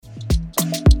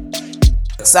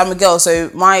So I'm a girl. So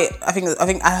I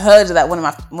think I heard that one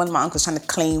of my uncles trying to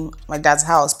claim my dad's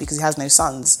house because he has no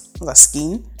sons. Was that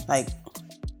scheme? Like.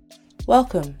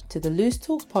 Welcome to the Loose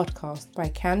Talk podcast by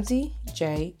Kamzi,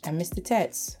 Jay, and Mr.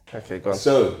 Tets. Okay, go on.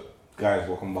 So, guys,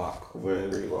 welcome back.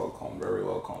 Very welcome.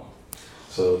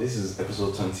 So this is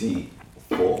episode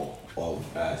 24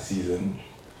 of season.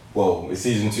 Well, it's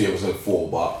season 2, episode 4,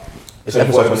 but it's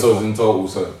 24 episodes in total.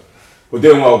 So we're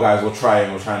doing well, guys. We're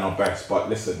trying our best. But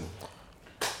listen,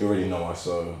 you already know us,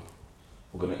 so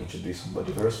we're gonna introduce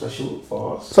somebody very special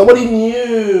for us. Somebody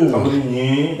new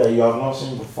that you have not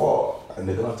seen before, and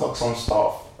they're gonna talk some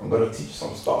stuff. I'm gonna teach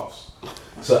some stuff.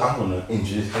 So I'm gonna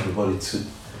introduce everybody to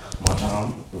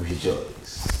Madam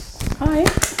Rejoice. Hi.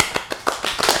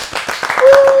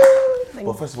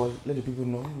 But first of all, let the people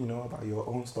know, about your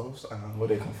own stuff and where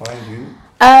they can find you.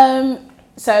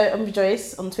 So I'm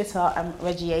Rejoice on Twitter. I'm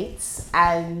Reggie Yates,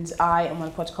 and I am on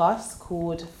a podcast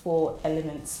called 4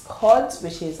 Elements Pod,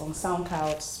 which is on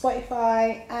SoundCloud,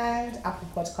 Spotify, and Apple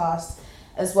Podcasts,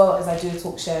 as well as I do a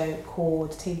talk show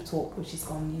called Table Talk, which is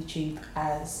on YouTube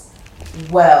as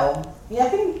well. I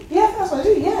think that's what I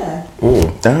do. Yeah. Oh,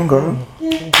 damn, girl.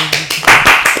 Yeah.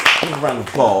 Round of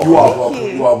applause. You are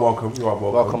welcome.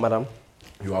 Welcome, madam.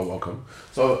 You are welcome.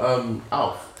 So,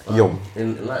 Alf, Yo.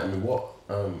 enlighten me. What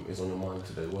is on your mind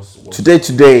today? What's Today. This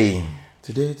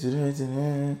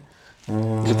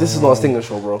is not a singing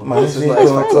show, bro. This is not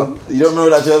X Factor. You don't know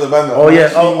that you're the band. Oh yeah.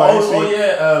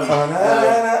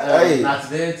 Hey.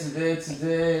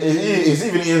 Today. It's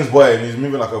even Ian's boy and he's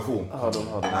moving like a fool. Hold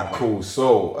on. Cool.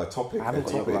 So, a topic. I haven't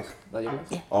got your black. That your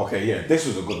black? Okay, yeah, this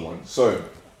was a good one. So,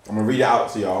 I'm going to read it out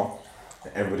to y'all.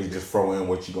 Everybody just throw in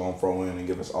what you're going to throw in and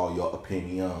give us all your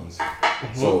opinions.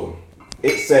 So,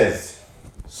 it says,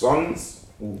 sons,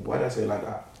 why did I say it like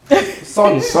that?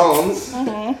 Sons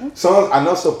are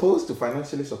not supposed to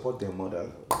financially support their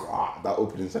mothers. Wow, that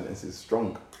opening sentence is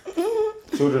strong.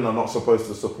 Children are not supposed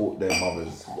to support their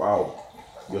mothers. Wow.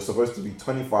 You're supposed to be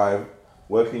 25,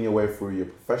 working your way through your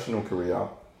professional career,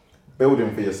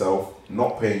 building for yourself,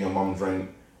 not paying your mum's rent,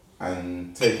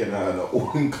 and taking her an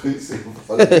all-inclusive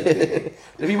holiday.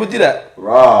 Do people do that?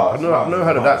 Rah, I've never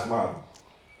heard of that.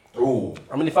 Ooh.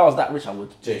 I mean, if I was that rich, I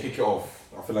would. Jay, kick it off.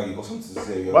 I feel like you got something to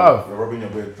say. You're rubbing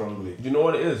your beard strongly. Do you know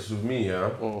what it is with me?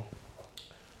 Yeah.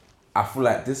 I feel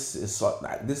like this is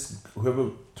like this.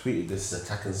 Whoever tweeted this is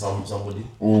attacking somebody.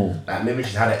 Like maybe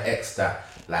she had an ex that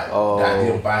that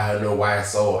didn't buy her no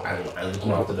YSO and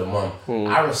looking after the mum.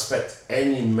 I respect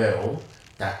any male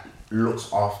that looks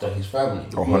after his family.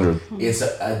 100. It's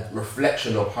a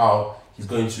reflection of how he's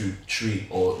going to treat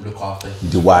or look after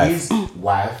his wife,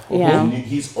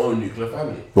 his own nuclear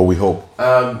family. But we hope.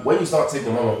 When you start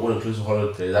taking mom on all-inclusive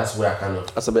holiday, that's where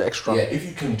That's a bit extra. Yeah, if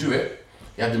you can do it,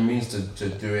 you have the means to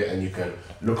do it, and you can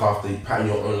look after, pattern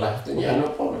your own life, then no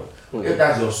problem. If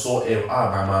that's your sort of,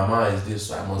 my mama is this,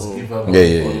 so I must give her.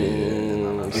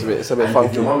 It's a bit funky.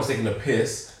 If your mom is taking a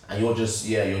piss, and you're just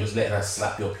letting her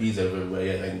slap your peas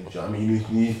everywhere, then you know what I mean, you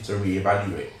need to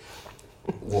reevaluate.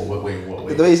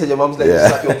 Wait. The way you said your mum's letting you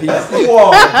slap your peas.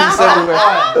 Whoa, Peas everywhere.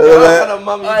 What kind of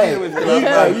mum you dealing with?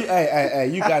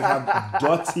 You guys have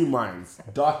dirty minds.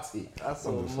 Dirty. That's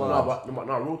so mad.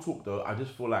 No, real talk though, I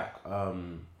just feel like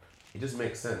it just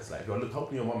makes sense. Like if you're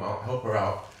helping your mum out, help her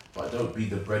out, but don't be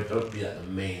like the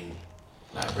main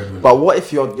breadwinner. But what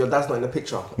if your dad's not in the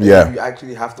picture? Yeah. You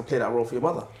actually have to play that role for your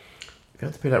mother. You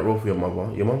have to play that role for your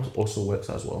mother. Your mum also works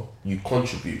as well. You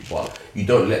contribute, but you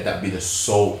don't let that be the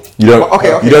sole. You don't.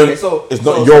 Okay. So it's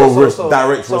not your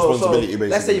direct responsibility. Basically,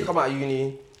 let's say you come out of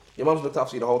uni, your mum's looked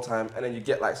after you the whole time, and then you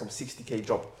get like some 60k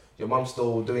job. Your mum's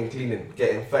still doing cleaning,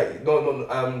 getting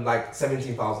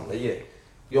 17,000 a year.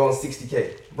 You're on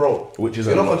 60k, bro. Which is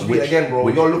you're not contributing again, bro.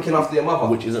 You're looking after your mother.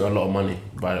 Which isn't a lot of money,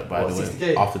 by the way.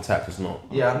 60K? After tax, it's not.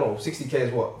 Yeah, I know. 60k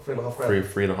is what? 3.5 grand.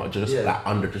 3.5, just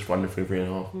under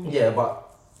 3.5. Yeah,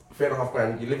 but 3.5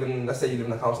 grand. Let's say you live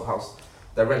in a council house.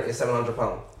 The rent is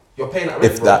 £700. You're paying that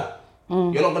rent, if bro. that.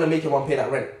 You're not gonna make your mum pay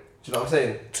that rent. Do you know what I'm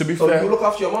saying? To be fair, you look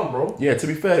after your mum, bro. Yeah, to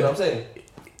be fair. Do you know what I'm saying?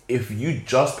 If you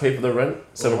just pay for the rent,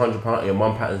 £700, and your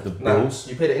mum patterns the bills.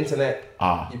 You pay the internet.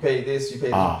 You pay this. You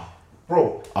pay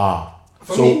bro.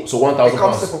 So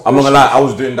 £1,000. I'm not gonna lie, I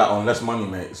was doing that on less money,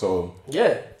 mate. So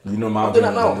yeah, you know, I'm doing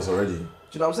that now. This already. Do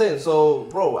you know what I'm saying? So,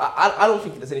 bro, I don't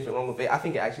think there's anything wrong with it. I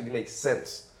think it actually makes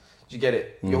sense. Do you get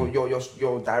it?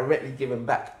 You're directly giving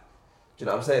back. Do you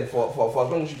know what I'm saying? For as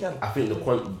long as you can. I think the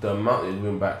amount that you're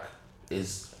giving back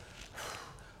is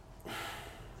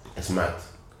it's mad.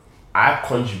 I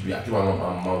contribute. I give my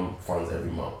mum funds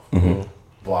every month,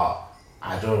 but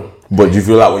I don't. But do you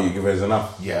feel like what you give her is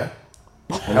enough? Yeah.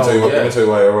 Let me tell you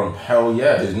why you're wrong. Hell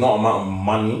yeah. There's not amount of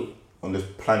money on this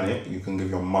planet you can give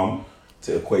your mum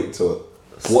to equate to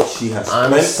what she has I'm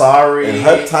spent sorry. in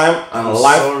her time and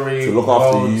life to look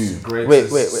after you. Wait.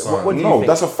 What do you think?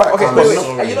 That's a fact. Okay, I'm wait.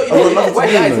 not- You know, I'm not we're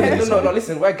guys. saying that. No.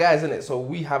 Listen, we're guys, innit? So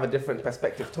we have a different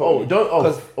perspective. Oh,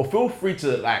 Totally. feel free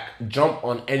to like jump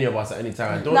on any of us at any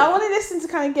time. Don't No, I want to listen to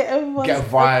kind of get everyone's get a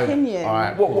vibe. opinion. All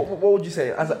right. What would you say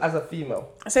as a female?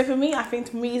 So for me, I think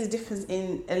to me is a difference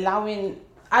in allowing.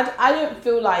 I don't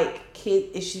feel like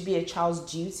it should be a child's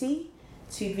duty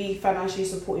to be financially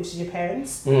supportive to your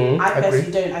parents. I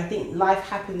personally don't. I think life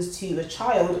happens to a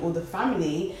child or the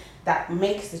family that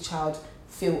makes the child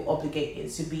feel obligated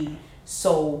to be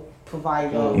sole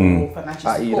provider or financial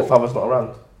I.e., support. the father's not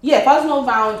around. Yeah, if I was not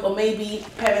around, or maybe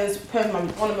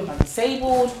one of them might be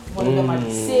disabled, one of them might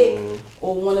be sick,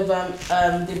 or one of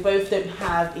them they both don't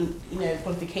have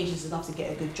qualifications enough to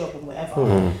get a good job or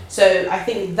whatever. So I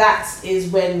think that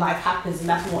is when life happens, and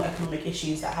that's more economic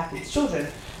issues that happen to children.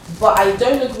 But I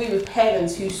don't agree with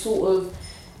parents who sort of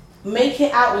make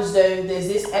it out as though there's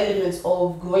this element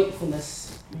of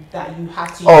gratefulness that you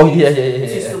have to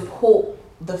use to support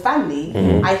the family.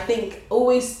 I think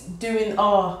always doing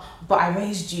but I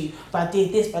raised you, but I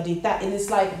did this, but I did that, and it's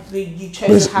like you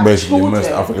chose to have basically most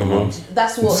children. African moms.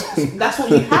 That's what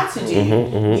you had to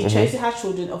do. You chose to have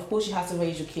children. Of course, you have to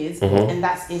raise your kids, and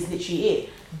that is literally it.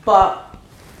 But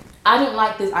I don't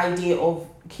like this idea of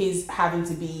kids having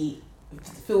to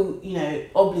feel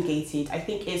obligated. I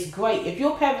think it's great if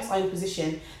your parents are in a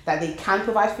position that they can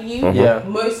provide for you.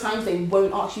 Most times they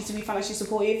won't ask you to be financially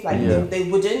supportive. They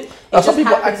wouldn't. Some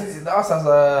people ask us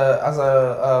as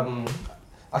a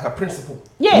like a principle.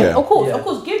 Yeah, of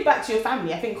course. Give back to your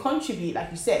family. I think contribute,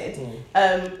 like you said.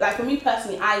 Like for me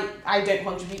personally, I don't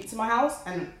contribute to my house,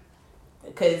 and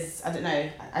because I don't know,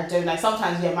 I don't like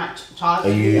sometimes we might charge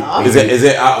the meter. Is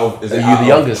it out of? Is it Are you out the of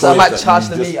youngest? choice I might that charge you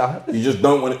the just- meter. You just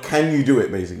don't want to. Can you do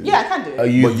it basically? Yeah, I can do it. Are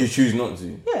you But you choose not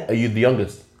to. Yeah, are you the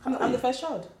youngest? I'm the first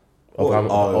child.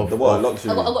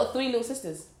 Luxury. I've got 3 little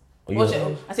sisters.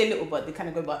 I say little, but they kind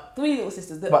of go, but 3 little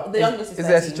sisters. The youngest is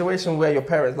there a 13. situation where your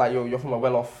parents, like you're from a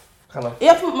well-off kind of?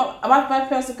 Yeah, my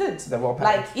parents are good. They're well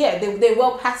patterned. Like, they're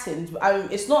well patterned.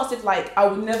 It's not as if like I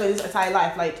would never this entire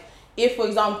life. Like, if for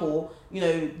example,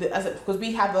 because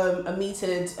we have a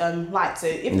metered light, so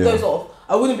if it goes off,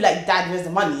 I wouldn't be like, Dad, where's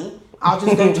the money? I'll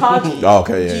just go charge it. Do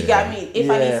you get what I mean? If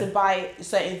I need to buy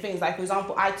certain things, like for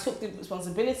example, I took the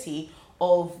responsibility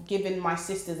of giving my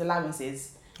sisters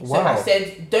allowances. So I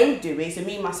said, don't do it. So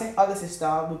me and my other sister,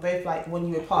 we're both like 1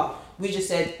 year apart. We just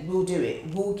said, we'll do it.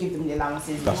 We'll give them the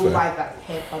allowances. We'll buy like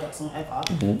hair products and whatever.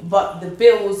 But the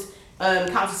bills,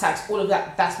 council tax, all of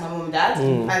that, that's my mum and dad.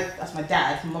 And that's my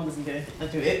dad. My mum doesn't do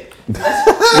it.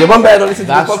 Your mum better not listen to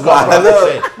That's this what I podcast. was about to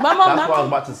say. My mum, That's what I was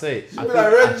about to say.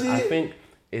 I think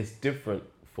it's different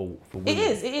for women. It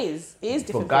is different.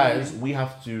 For guys, we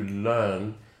have to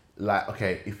learn, like,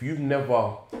 okay, if you've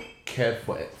never cared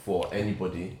for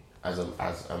anybody as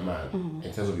a man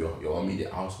in terms of your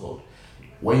immediate household,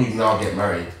 when you now get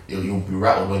married, you'll be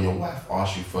rattled when your wife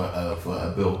asks you for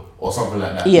a bill or something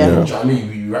like that. Yeah. Do you know what I mean?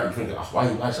 You'll be rattled. You think,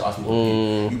 why should ask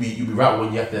me? You'll be rattled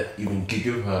when you have to even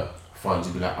give her funds.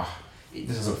 You'll be like,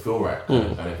 this doesn't feel right. Kind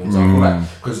of thing. So I feel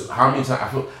like, because how many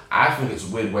times I think it's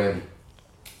weird when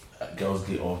girls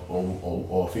give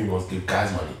or females give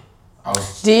guys money.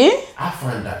 Do you? I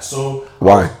find that so.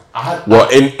 Why?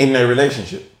 In a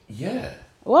relationship? Yeah.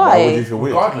 Why would you feel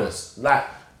weird? Regardless, like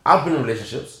I've been in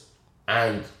relationships,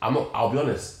 and I'll be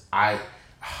honest. I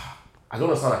don't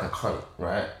want to sound like a cunt,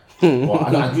 right? Well,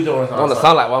 I do don't want to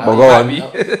sound like one, but go on.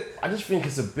 I just think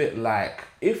it's a bit like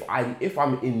if I'm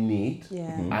in need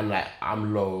and like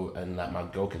I'm low and like my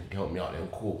girl can help me out, then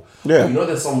cool. Yeah. You know,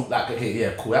 there's some like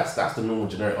cool. That's the normal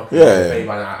generic. Okay, Yeah. babe,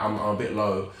 I'm a bit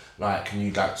low. Like, can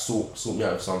you like sort me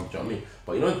out with something? Do you know what I mean?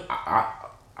 But you know,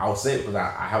 I'll say it because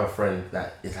I have a friend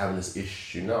that is having this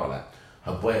issue now. Like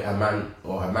her man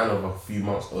of a few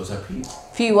months owes her peas.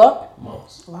 Few what?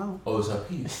 Months. Wow. Owes her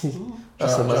peas.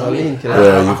 That's what I mean.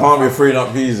 Yeah, you can't be freeing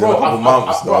up peas in a couple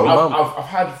months, though. I've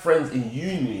had friends in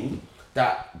uni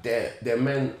that their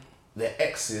men, their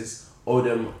exes, owe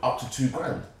them up to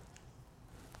 $2,000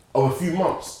 over a few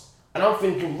months. And I'm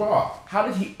thinking, how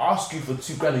did he ask you for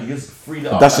 $2,000 and you just freed it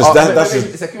up? That's just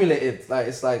It's accumulated.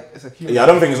 It's accumulated. Yeah, I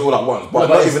don't think it's all at once, but No,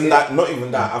 not but even that. Not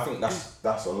even that. I think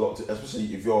that's a lot.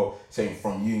 Especially if you're saying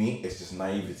from uni, it's just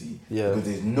naivety. Yeah. Because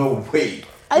there's no way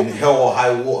in hell or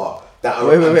high water that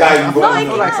Wait. a guy you've No, got I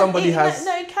feel like somebody has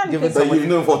No, it can. given because that you've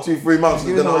known for 2-3 months.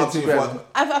 Give Is us gonna only ask you $2,000. for.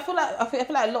 I feel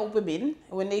like a lot of women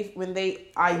when they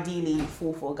ideally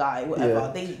fall for a guy,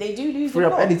 whatever, they do lose free the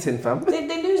up anything, fam.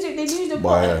 They lose it. They lose the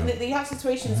Why, plot. They have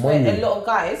situations where a lot of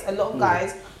guys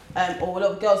or a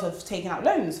lot of girls have taken out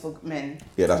loans for men.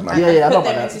 Yeah, that's mad. And Yeah, I put know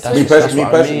them about in that. Me situations. what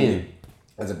I personally, mean.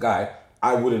 as a guy,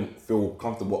 I wouldn't feel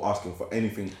comfortable asking for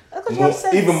anything. Because you have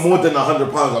sense. Even more than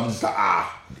 £100, I'm just like,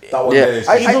 that one there is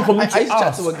I Even for me used to to chat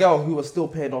ask. to a girl who was still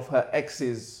paying off her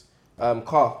ex's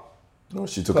car. No,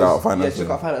 she took out finance. Yeah, she took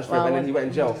out finance for him, and then he went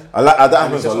in jail. That And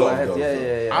happens it's a just on lot her of head. girls. Yeah, though.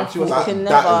 yeah, yeah. I And she was feel like, It can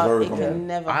that is never, very it common. can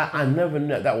never. I never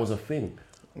knew that was a thing.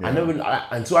 I never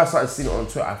until I started seeing it on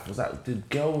Twitter. I was like, the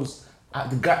girls,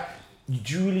 the guy.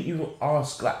 Do you really even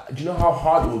ask? Like, do you know how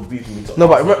hard it would be for me to? no,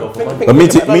 but ask a girl for money? But me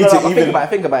too-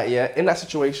 think about it, yeah. In that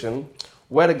situation,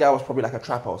 where the guy was probably like a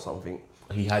trapper or something,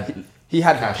 He had. he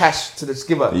had cash to just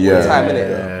give her all Yeah. the time, innit?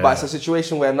 Yeah. But it's a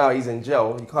situation where now he's in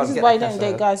jail, you can't This is get why the you cash don't to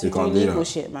her. date guys who You do can't do illegal that.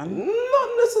 shit, man. Not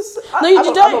necessarily. No,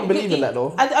 you don't. I don't believe in that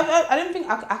though. I don't think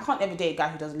I can't ever date a guy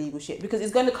who does illegal shit because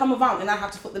it's going to come around and I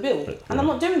have to foot the bill, and I'm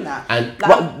not doing that. And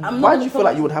like, I'm not Why do gonna you feel put-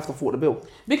 like you would have to foot the bill?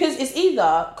 Because it's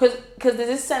either because there's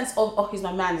this sense of he's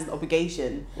my man, is an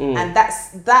obligation, Mm. and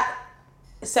that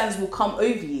sense will come over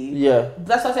you. Yeah.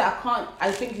 That's why I say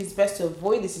I think it's best to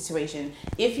avoid the situation.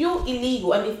 If you're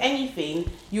illegal, and if anything,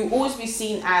 you'll always be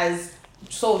seen as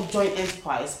sort of joint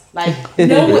enterprise. Like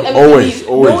no one will ever Always, believe.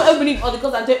 always. No one will ever believe. Oh,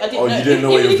 because I didn't Oh, know. you didn't know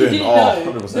what Even you if were you doing.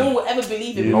 didn't know, 100%. no one will ever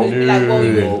believe it You because it'd be like, well,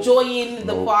 you're knew. enjoying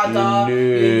the father. You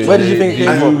knew. you're Where did you think it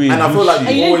enjoying came the- from? And I feel like And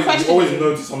you you didn't always question always it.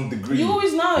 know to some degree. You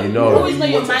always know. You You, know. always know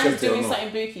You your want to man's accept it or doing not.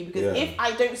 something booky because Yeah. if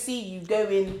I don't see you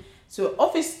going to an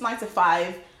office 9 to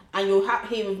 5 and you're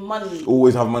here with money,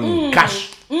 Always have money.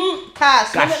 Cash.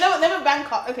 cash, Cash. never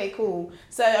bank up. Okay, cool.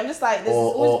 So I'm just like, this is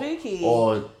always booky.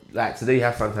 Or like today you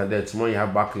have Santander, tomorrow you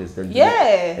have Barclays, then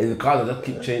Yeah. and the cars just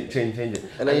keep changing.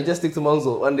 And then you just stick to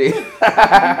Monzo one day.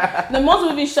 The Monzo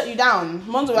will even shut you down.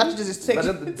 Monzo will actually just take,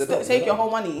 They don't- take your whole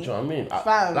money. Do you know what I mean?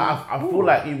 Fam. I feel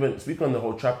like even speaking on the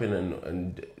whole trapping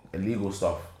and illegal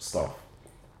stuff,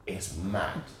 it's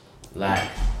mad. Like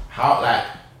how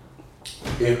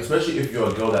especially if you're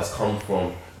a girl that's not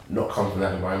come from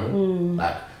that environment.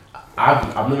 Like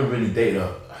I've never really dated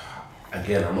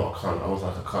again, I'm not a cunt. I was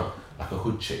like a cunt, like a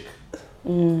hood chick.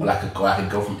 Or like a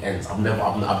girl from ends. I've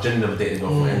genuinely never dated a girl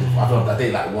from ends. I feel like I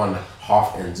dated like one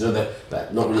half ends. You know that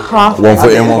like not really Half One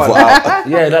foot in, one foot out.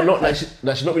 yeah, like not like she's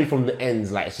not really from the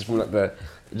ends. Like it's just from like the.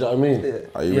 Do you know what I mean?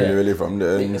 Are you Yeah. really from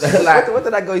the ends? Like what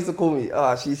did that girl used to call me?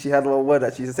 Oh, she had one word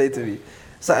that she used to say to me.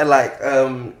 Something like,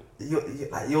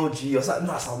 you're G or something.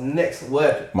 No, some next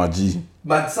word. My G.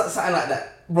 Man, something like that.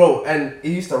 Bro, and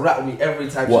he used to rattle me every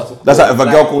time she used to What? call That's me. like if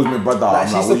a girl calls me brother, Like, I'm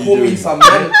she like, used what to you call me doing? some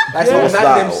man. Like some What's man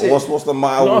that? them shit. What's the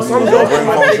matter No, with some you? girls Your brain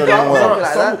come functioning on, well.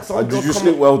 like that. some Did girls you come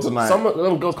sleep on- well tonight? Some of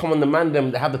them girls come on the man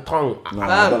them. They have the tongue. No,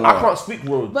 I don't I know. can't speak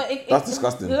words. But That's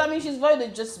disgusting. Does that mean she's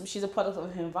voted she's a product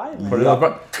of her environment?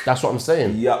 But that's what I'm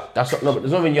saying. Yuck. That's what. No, but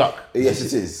there's not even yuck. Yes,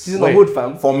 it is. She's in the Wait. hood,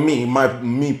 fam. For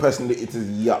me personally, it is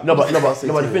yuck. No, but the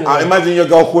thing is. I imagine your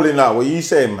girl calling out. What are you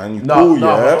saying, man? You No, cool,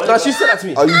 no, yeah? but- No, she said that to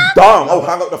me. Are you dumb? Oh,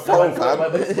 hang up the phone, fam.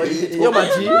 You're my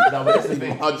G. No, but this is the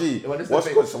thing. My G. But this is the What's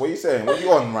thing. good? So what are you saying? What are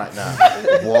you on right now?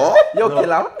 What? Yo,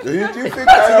 killer. Who do you think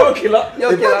I am? killer. Yo,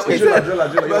 killer. What you Driller, said? driller.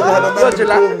 Yo, You had a man to Jilla.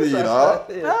 call me, you know?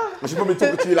 Yeah. And she probably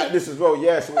talking to you like this as well.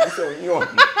 Yeah, so what you saying? What you on?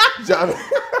 Do you know what I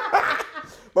mean?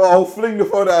 But I'll fling the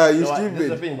phone at her. You No, this is the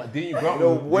stupid. thing. But did you grow up?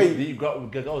 No with, way. Did you grow up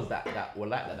with girls that were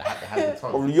like that had the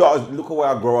tongue? Bro, you are, look at where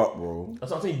I grew up, bro.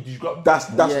 That's what I'm saying. Did you grow up? That's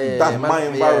Yeah, my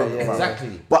man. environment, Yeah, fam.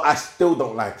 Exactly. But I still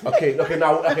don't like it. Okay,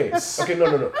 no.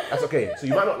 No. That's okay. So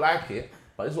you might not like it,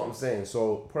 but this is what I'm saying.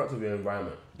 So product of your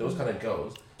environment. Those kind of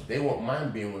girls, they won't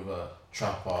mind being with a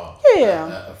trapper.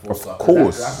 Yeah. A fraudster, 'cause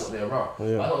course. That's what they're around.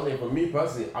 But I don't think for me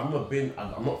personally, I'm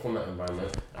not from that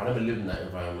environment. I never lived in that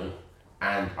environment,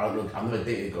 and I've never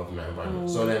dated a girl from that environment.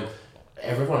 So then,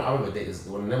 everyone I ever dated is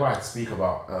whenever I speak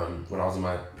about when I was in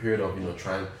my period of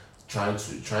trying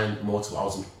multiple. I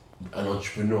was an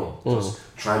entrepreneur, just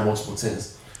trying multiple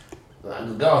things. Like,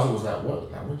 the girl was like,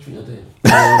 what? Like, what do you think you're doing?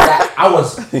 Like, I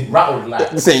was rattled.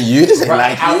 Like, This ain't you. This ain't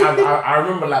right, like you. I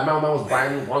remember like my man was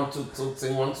buying one, two,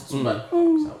 like,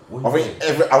 what I do you think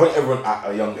think? everyone at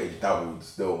a young age dabbled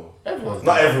still. Everyone's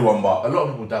Not dabbled. everyone, A but lot of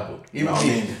people dabbled. Even No, I me,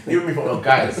 mean- even me from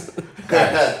guys.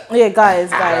 Yeah,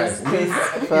 guys.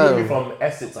 Even me from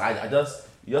Essex,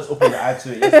 you just open the eye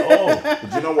to it. Yes, but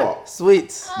do you know what?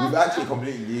 Sweet. We've actually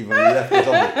completely even left the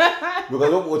topic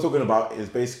because what we're talking about is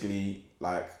basically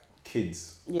like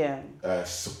kids Yeah.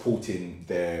 supporting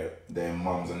their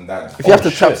mums and dads. If you have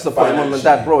to trap shit. support your mum and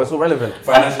dad, bro, it's all relevant.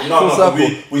 Financially, Full no,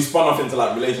 circle. we spun off into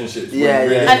like relationships. Yeah,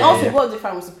 Really- yeah. And also, what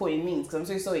define what supporting means? Because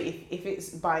I'm so sorry, if it's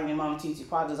buying your mum tutu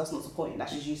powders, that's not supporting.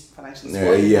 That's just you financially Yeah,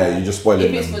 supporting. yeah, you're just spoiling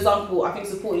If it's, them. for example, I think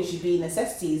supporting should be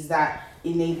necessities that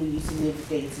enable you to live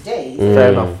day to day.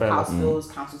 Fair enough, fair House enough.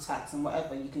 bills, council tax, and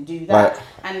whatever, you can do that. Right.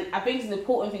 And I think it's an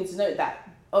important thing to note that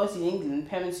obviously in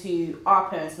England, our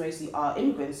parents mostly are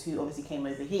immigrants who obviously came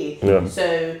over here. Yeah.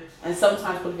 So, and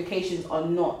sometimes qualifications are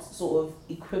not sort of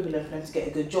equivalent for them to get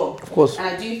a good job. Of course. And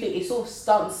I do think it sort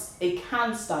of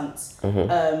can stunt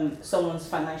someone's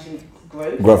financial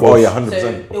growth. Oh yeah, 100%. So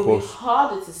Of it'll be course.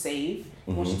 harder to save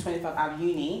once you're 25 out of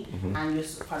uni and you're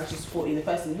financially supporting the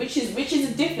person, which is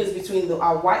the difference between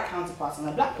our white counterparts and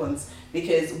the black ones.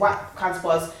 Because white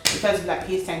counterparts, the person like,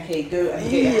 here's 10k, go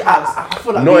and get a house. I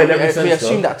feel like No, we, in every we sense,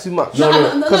 assume though. that too much. Not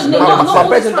all the time.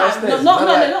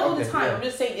 Not all the time. Yeah. I'm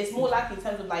just saying it's more likely in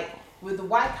terms of like with the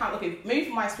white count. Okay, maybe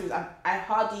from my experience, I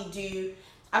hardly do.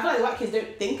 I feel like the white kids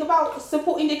don't think about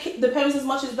supporting the parents as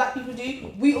much as black people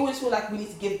do. We always feel like we need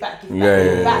to give back, give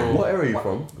back. What area are you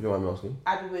from? You know what I'm asking?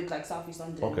 Abbeywood, like South East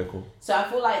London. Okay, cool. So I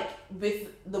feel like with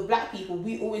the black people,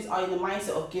 we always are in the mindset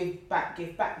of give back,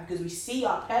 because we see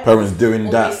our parents doing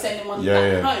always that. sending money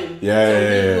Yeah, back home. yeah, so yeah,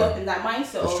 we yeah. grew up in that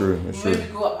mindset It's of true, it's when true. we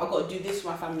grew up, I've got to do this for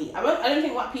my family. I don't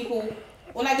think white people,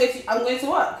 when I go to, I'm going to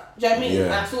work. Do you know what I mean? Yeah.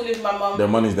 And I still live with my mum. Their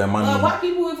money's their money. White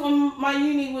people from my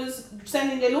uni was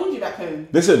sending their laundry back home.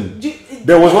 Listen,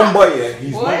 there was one boy, yeah,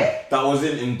 his Boy? mum, that was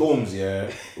in dorms, yeah.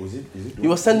 Is it You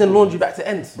were sending laundry back to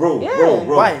ends. Bro.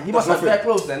 Why? He that's must have nothing. bare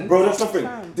clothes then. Bro, that's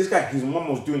nothing. This guy, his mum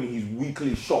was doing his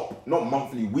weekly shop, not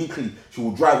monthly, weekly. She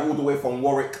would drive all the way from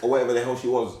Warwick or wherever the hell she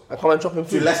was I come and drop him to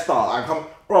food. Leicester and come.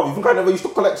 Bro, you think I never used to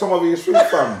collect some of his food,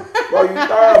 fam? Bro, you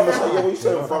damn. It's like, yeah, what you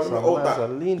saying, fam? that's a- All that's that.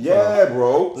 a lean Yeah,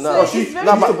 bro. No. Bro, So she it's used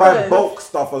very to buy different. bulk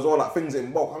stuff as well, like things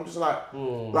in bulk. I'm just like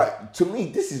to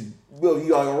me, this is, well,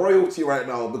 you are a royalty right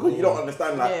now because you don't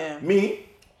understand. Like Yeah. me,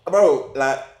 bro,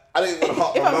 like. I don't even want to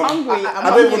hurt If my I'm mum. hungry, I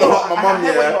don't even want to hurt my mum, I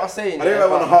hear what yeah. you're saying, I don't yeah,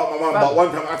 even want to but- hurt my mum, but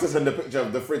one time I had to send a picture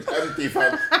of the fridge empty,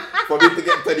 fam, for me to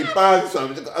get 20 pounds,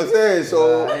 fam. I say,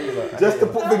 so I hear you, I just hear to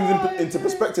you. put things into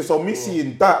perspective. So me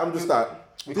seeing that, I'm just like,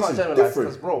 We this can't is generalize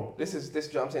because, different. bro, this. Do you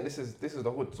know what I'm saying? This is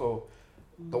the hood. So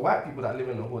the white people that live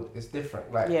in the hood is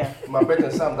different. Like Yeah. my brother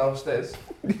Sam downstairs.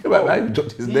 I even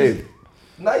dropped his name.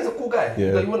 Nah, he's a cool guy.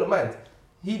 Yeah. Like, you wouldn't mind.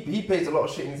 He pays a lot of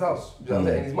shit in his house. You know what I'm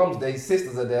saying? And his mum's there, his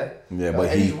sisters are there. Yeah, but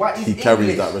and he he's white, he's he carries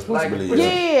English, that responsibility. Like,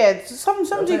 Yeah. Some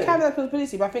do Okay. carry that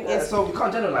responsibility, but I think Yeah, it's so we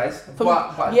can't generalize. For-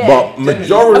 But yeah. But I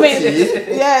majority,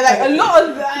 mean, yeah, like a lot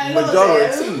of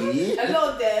majority, a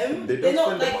lot of them, They they're don't not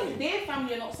spend the like money. their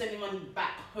family are not sending money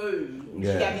back home.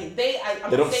 Yeah. You get me? I'm They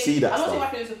not don't saying, see that I'm not saying stuff.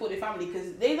 my parents support their family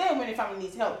because they're there when their family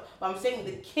needs help. But I'm saying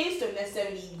the kids don't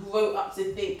necessarily grow up to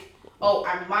think, oh,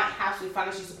 I might have to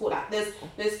financially support that.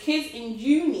 There's kids in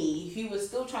uni who were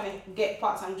still trying to get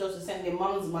part-time jobs to send their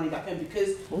mum's money back home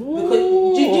because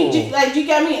do you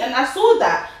get what I mean? And I saw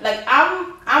that. Like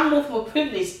I'm more from a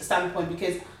privileged standpoint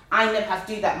because I never had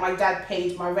to do that. My dad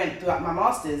paid my rent throughout my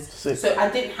masters, Sick. so I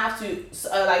didn't have to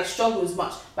like struggle as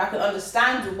much. But I can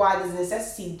understand why there's a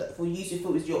necessity for you to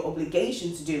feel it's your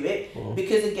obligation to do it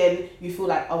because again you feel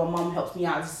like, oh, my mum helps me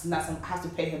out, this and that, so I have to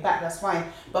pay her back. That's fine.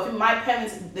 But for my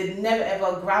parents, they never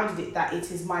ever grounded it that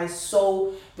it is my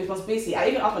sole responsibility. I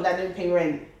even asked my dad, didn't pay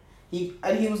rent. He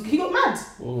got mad.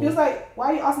 He was like, why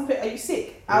are you asking for, are you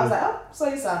sick? I was like, oh,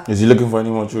 sorry sir. is he looking for any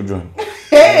more children?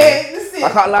 Hey, that's it. I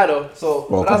can't lie though. So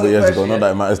Well, a when I was couple of in years first ago, year, not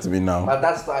that it matters to me now. my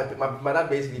dad started. My dad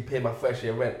basically paid my first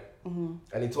year rent,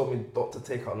 and he told me not to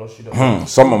take out no student loan.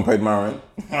 Someone paid my rent.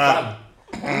 Fam,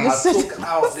 I took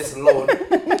out this loan.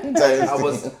 I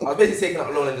was basically taking out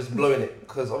a loan and just blowing it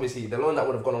because obviously the loan that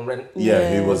would have gone on rent. Yeah,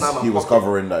 he Yeah. was Now my he was pocket.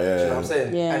 covering that. Do you know what Yeah, I'm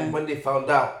saying? Yeah. And when they found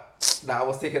out that I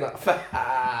was taking out,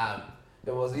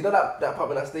 there was, you know, that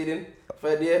apartment I stayed in,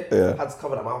 third year, Yeah. I had to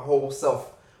cover that my whole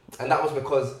self, and that was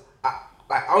because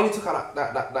I only took out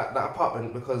that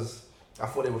apartment because I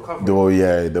thought they would cover it. Oh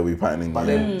yeah, they'll be patterning. But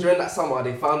Yeah. then during that summer,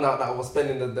 they found out that I was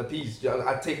spending the peas. You know,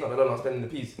 I'd taken out the loan, I was spending the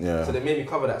peas. Yeah. So they made me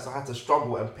cover that, so I had to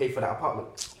struggle and pay for that apartment.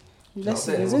 You know what I'm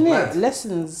saying? Lessons, It was isn't it? mad.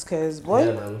 Lessons, because boy.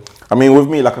 Yeah, man. I mean, with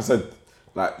me, like I said,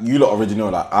 like you lot already know,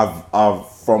 like I've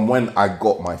from when I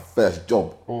got my first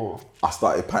job, I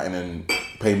started patterning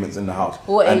payments in the house.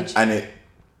 What and, age? And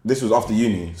this was after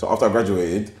uni, so after I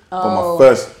graduated, got Oh.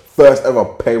 my first ever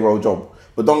payroll job.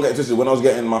 But don't get it twisted. When I was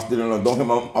getting my student loan, don't think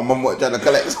my mum was trying to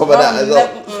collect some of that as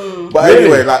well. But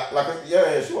Really? anyway,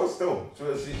 yeah, she was still.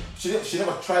 She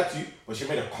never tried to, but she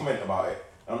made a comment about it.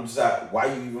 I'm just like, why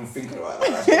are you even thinking about that?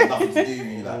 That's got nothing to do with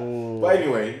me. Like. But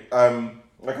anyway,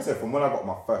 like I said, from when I got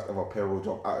my first ever payroll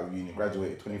job out of uni,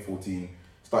 graduated 2014,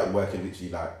 started working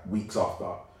literally like weeks after.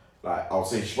 Like I would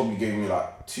say, she probably gave me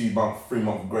like 2 month, 3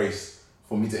 month grace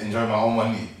for me to enjoy my own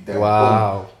money. Then,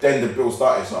 Wow. boom, then the bill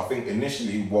started. So I think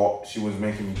initially what she was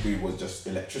making me do was just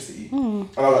electricity, and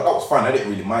I was like, that was fine. I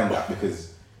didn't really mind that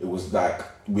because it was like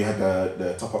we had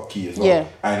the top up key as well, Yeah.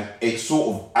 and it sort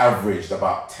of averaged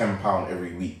about £10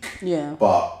 every week. Yeah.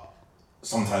 But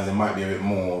sometimes it might be a bit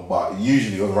more, but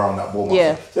usually it was around that ball.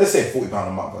 Yeah. So let's say £40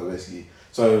 a month, basically.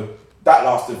 So that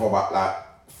lasted for about like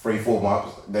 3-4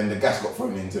 months. Then the gas got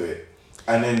thrown into it,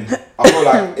 and then I feel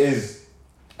like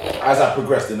as I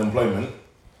progressed in employment,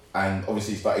 and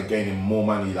obviously started gaining more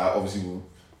money, like obviously with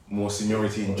more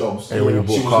seniority in jobs. And when you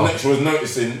bought a car. She was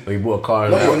noticing. When you bought a car.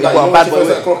 Not even that, you know when she first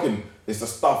started clocking, it's the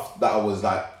stuff that I was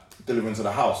like delivering to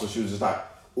the house. So she was just like,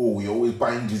 oh, you're always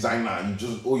buying designer. You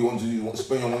just, all you want to do is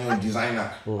spend your money on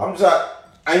designer. I'm just like,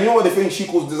 and you know what the thing she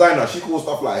calls designer? She calls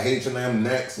stuff like H&M,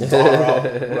 Next, Zara.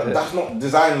 Like, that's not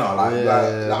designer. Like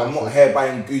I'm not here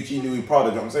buying Gucci, Louis, Prada.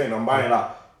 You know what I'm saying? I'm buying like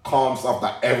calm stuff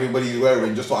that everybody's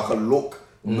wearing just so I can look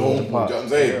normal. Do you know what I'm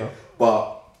saying?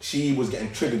 But she was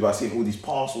getting triggered by seeing all these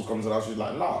parcels come to the house. She was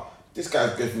like, nah, this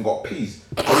guy's even got peas.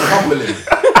 I'm humbling.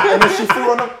 And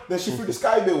then she threw the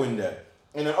Sky bill in there.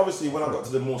 And then obviously when I got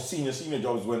to the more senior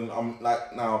jobs, when I'm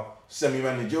like now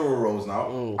semi-managerial roles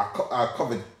now, I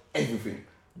covered everything.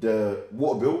 The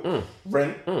water bill,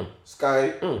 rent,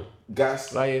 Sky,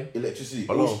 gas, electricity.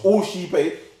 All she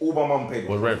paid, all my mum paid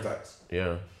was rent tax.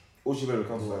 Yeah. All she paid was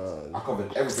council tax. I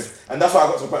covered everything. And that's why I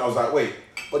got to the point I was like, wait,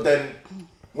 but then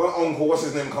when uncle, what's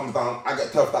his name, comes down, I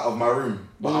get turfed out of my room,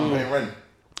 but I'm paying rent.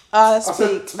 That's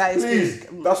peak. That is please.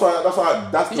 peak. That's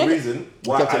the reason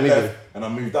why I left and I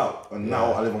moved out, and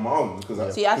now I live on my own because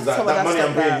that money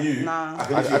I'm paying you, I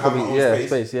can literally have my own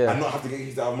space and not have to get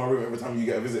kicked out of my room every time you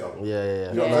get a visitor. You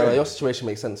know what I'm saying? Your situation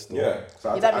makes sense. Though. Yeah,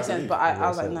 so that makes sense. But I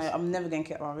was like, no, I'm never getting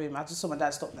kicked out of my room. I just saw my dad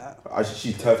stop that.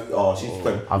 She turfed. Oh, she's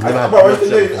playing.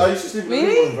 I used to sleep in the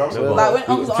Really? room. Like when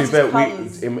uncles and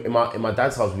aunties comes. In my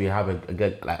dad's house, we have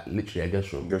literally a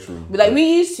guest room. But like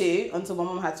we used to until my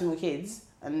mum had 2 more kids.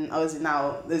 And obviously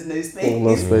now there's no space.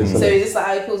 No space. So it's just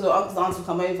like uncles or aunts will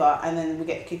come over and then we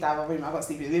get kicked out of our room. I got to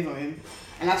sleep in the living room.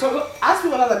 And I asked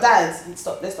me when I was like, Dad, let's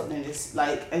stop doing this.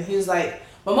 Like, and he was like,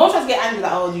 my mom tried to get angry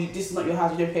like, oh, this is not your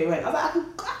house, you don't pay rent. I was like,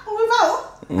 I can move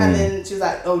out. And then she was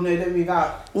like, oh no, don't move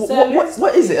out.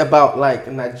 What is it about like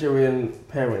Nigerian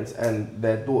parents and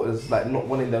their daughters like not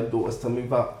wanting their daughters to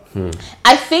move out?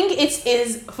 I think it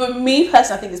is, for me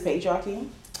personally, I think it's patriarchy.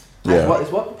 Yeah. What is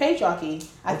what? Patriarchy.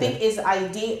 I think is the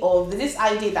idea of this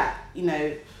idea that, you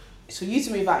know, for you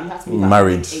to move out, you have to move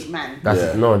married. Out with 8 man.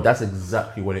 That's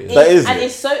exactly what it is. That is and it.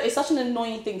 it's such an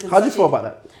annoying thing. How do you feel about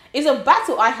that? It's a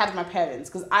battle I had with my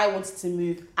parents because I wanted to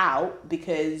move out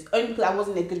because I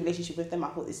wasn't in a good relationship with them. I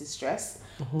thought this is stress.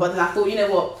 But then I thought, you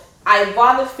know what? I'd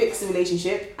rather fix the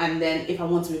relationship and then if I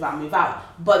want to move out, move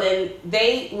out. But then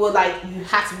they were like, you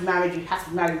have to be married, you have to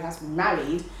be married, you have to be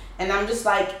married. And I'm just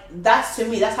like, to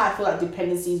me, that's how I feel like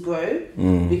dependencies grow.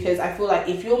 Because I feel like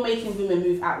if you're making women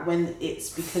move out when it's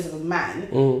because of a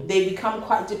man, they become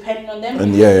quite dependent on them.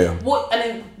 And and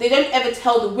then they don't ever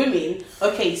tell the women,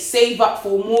 okay, save up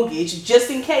for a mortgage just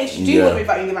in case you do want to move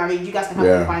out and get married, you guys can have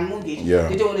a fine mortgage.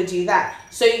 They don't want to do that.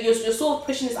 So you're sort of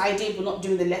pushing this idea but not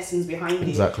doing the lessons behind it.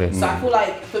 Exactly. So I feel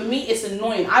like for me it's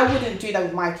annoying. I wouldn't do that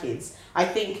with my kids. I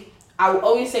think I will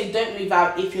always say don't move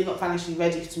out if you're not financially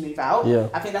ready to move out. Yeah.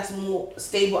 I think that's a more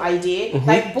stable idea.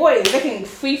 Like boys, they can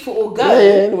free for all go.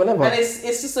 Yeah, whatever. And it's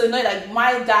just so annoying. Like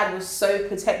my dad was so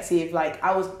protective. Like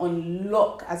I was on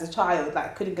lock as a child. Like I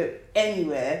couldn't go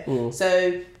anywhere.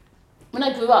 So when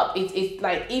I grew up, it's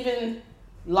like even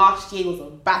last year was a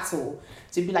battle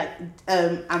to be like,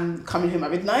 I'm coming home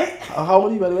at midnight. How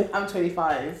old are you, by the way? I'm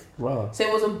 25. Wow. So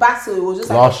it was a battle. It was just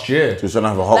last year. Just trying to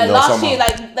have a hot like girl last summer. year,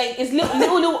 like it's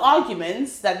little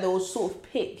arguments that they'll sort of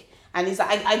pick. And it's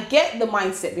like, I get the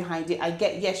mindset behind it. I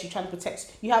get, yes, you're trying to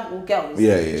protect, you have all girls. Do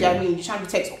you know what I mean? You're trying to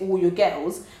protect all your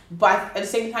girls. But at the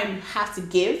same time, you have to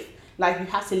give. Like, you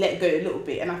have to let go a little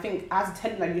bit. And I think I have to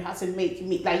tell them, like, you have to make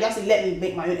me, like, you have to let me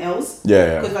make my own L's.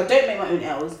 Because if I don't make my own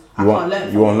L's, I can't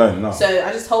learn. You won't learn, no. So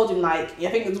I just told him, like, I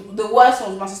think the worst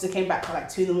one was my sister came back at like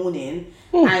 2 a.m.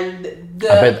 And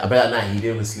I bet that night he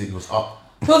didn't even sleep, he was up.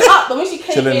 He was up, but when she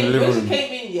came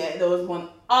in, yeah, there was one.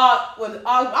 I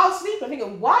was sleeping,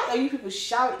 thinking, why are you people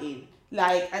shouting?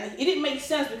 Like, and it didn't make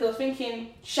sense because I was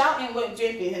thinking shouting won't do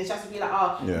anything, and it has to be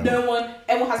like,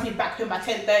 everyone has to be back home by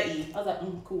 10:30. I was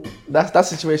like, cool. That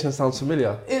situation sounds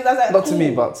familiar. Like, not to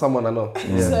me, but someone I know.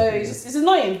 So it's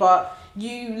annoying, but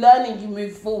you learn and you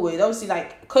move forward. Obviously,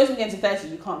 like, close to getting to 30,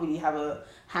 you can't really have a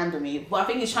hand on me. But I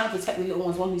think he's trying to protect the little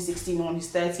ones, one who's 16 and one who's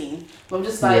 13. But I'm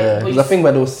just like, because I think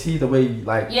where they'll see the way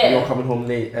you're coming home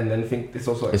late and then think it's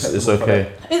also it's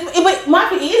okay. But my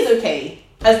thing, it is okay.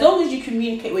 As long as you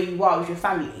communicate where you are with your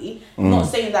family. I'm not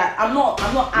saying that I'm not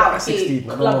out here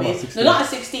clubbing. No, not at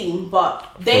 16,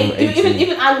 but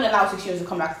even I wouldn't allow 6 years to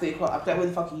come back to 3 o'clock. I'd be like, where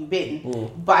the fuck have you been?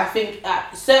 But I think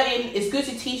it's good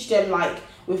to teach them, like,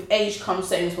 with age comes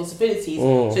certain responsibilities.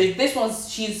 So if this one's,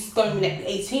 she's going to be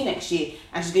 18 next year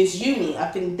and she's going to uni, I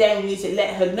think then we need to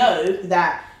let her know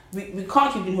that we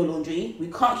can't keep doing her laundry, we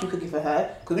can't keep cooking for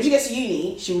her, because when she gets to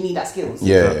uni, she will need that skills.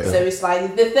 Yeah. So it's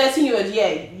like the 13-year-old,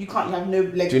 you have no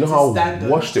leg Do you know to how stand on.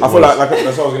 washed it I was? feel like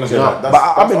that's what I was gonna say. Yeah, Like, that's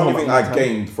but I've been the only home thing at I the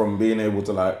gained from being able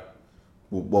to like,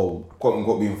 well, quote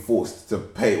unquote, being forced to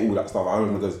pay all that stuff at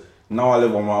home, because now I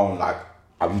live on my own. Like,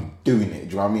 I'm doing it.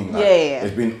 Do you know what I mean? Like, Yeah.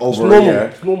 It's been over normal, a year.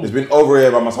 it's normal. It's been over a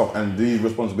year by myself, and these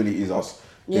responsibilities it's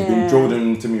been Yeah. drilled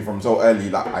into me from so early.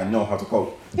 Like, I know how to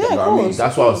cope. Yeah, you know of what I mean? course.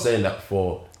 That's why I was saying that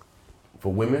for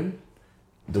women,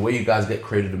 the way you guys get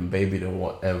cradled and babied and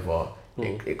whatever,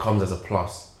 it comes as a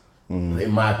plus. In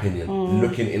my opinion,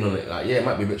 looking in on it, like it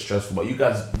might be a bit stressful, but you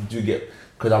guys do get,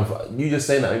 because you just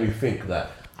saying that made me think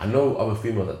that I know other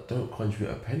females that don't contribute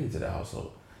a penny to their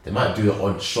household. They might do it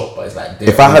on shop, but it's like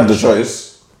If I had the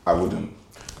choice, I wouldn't.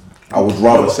 I would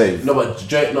rather save. But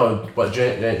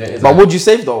would you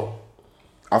save though?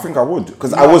 I think I would,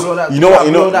 because You I was. know that- You know what?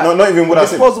 you know that Not even what I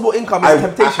said. disposable income is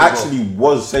temptation, I bro. actually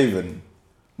was saving,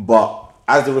 but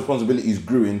as the responsibilities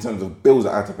grew in terms of bills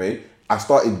that I had to pay, I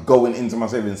started going into my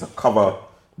savings to cover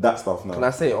that stuff now. Can I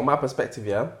say, on my perspective,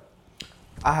 yeah,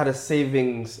 I had a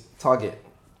savings target,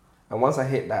 and once I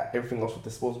hit that, everything else was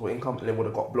disposable income, and it would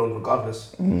have got blown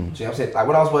regardless. Do you know what I'm saying? Like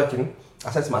when I was working,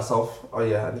 I said to myself, "Oh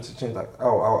yeah, I need to change that.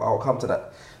 Oh, I'll come to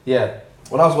that." Yeah,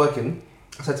 when I was working,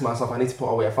 I said to myself, I need to put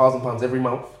away £1,000 every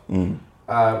month,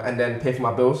 and then pay for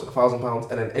my bills, £1,000,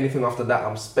 and then anything after that,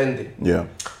 I'm spending. Yeah.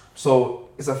 So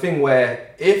it's a thing where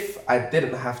if I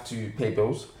didn't have to pay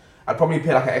bills, I'd probably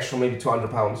pay like an extra maybe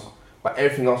 £200, but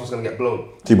everything else was gonna get blown.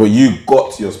 See, but you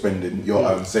got your spending,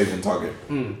 your saving target.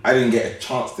 I didn't get a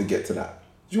chance to get to that.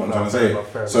 Do you know what I'm trying to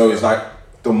say? So it's like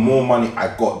the more money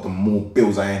I got, the more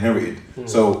bills I inherited.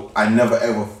 So I never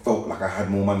ever felt like I had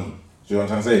more money. Do you know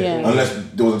what I'm trying to say? Yeah. Unless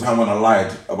there was a time when I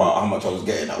lied about how much I was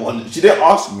getting. She didn't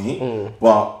ask me,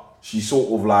 but she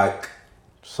sort of like,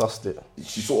 Sussed it.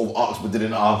 she sort of asked but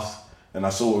didn't ask. And I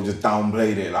sort of just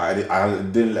downplayed it. Like I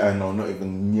didn't let her know, not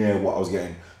even near what I was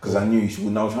getting. Because I knew she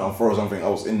would now try and throw something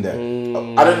else in there.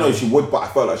 I don't know if she would, but I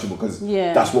felt like she would, because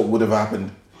that's what would have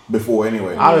happened before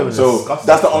anyway. I don't even So discuss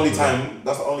that's the that only stuff time.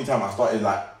 That's the only time I started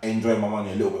like enjoying my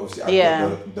money a little bit. Obviously, I Yeah.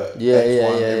 got the Yeah, X1 yeah,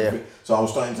 and yeah, everything. So I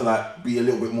was starting to like be a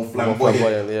little bit more flamboyant.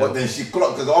 flamboyant, yeah. But then she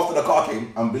clocked, because after the car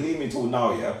came, and believe me till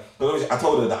now, yeah. Because obviously I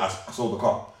told her that I sold the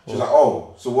car. She was like,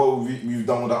 "Oh, so what have you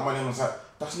done with that money?" And I was like,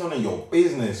 "That's none of your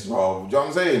business, bro." Do you know what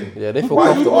I'm saying? Yeah, they feel Why are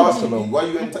you comfortable asking to me? know. Why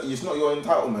you? It's not your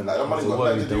entitlement. Like that money's got What nothing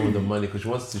have to you do done with with the money? Because she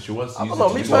wants to use I it. don't know,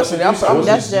 to me do personally, I'm she wants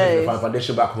That's to use it Jay. for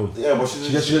foundation back home. Yeah, but She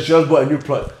just bought a new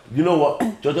plot. You know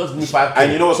what? Just need 5K.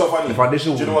 And you know what's so funny? The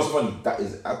foundation Do you know will- what's so funny? That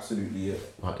is absolutely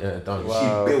it. Yeah, done.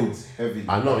 Wow. She builds heavily.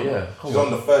 I know, yeah. She's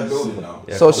on the third building now.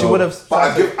 Yeah, So she would have.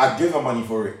 But I give her money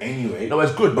for it anyway. No,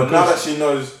 it's good, But now that because she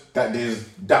knows that there's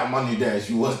that money there,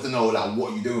 she wants to know like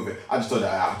what you do with it. I just told her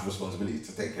I have responsibilities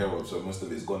to take care of, so most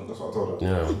of it's gone. That's what I told her.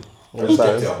 yeah. Just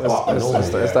kept it apart. It's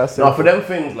that No, simple. for them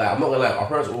things, like I'm not gonna lie, our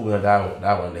parents are all gonna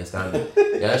die when they stand it.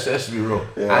 Yeah, let's be real.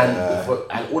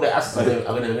 And all the assets are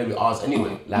gonna be ours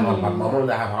anyway. Like my mom and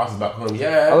dad have houses back home.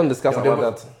 Yeah. I don't discuss Yeah, it with they my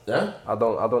were- dad. Yeah.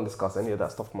 I don't discuss any of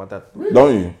that stuff with my dad.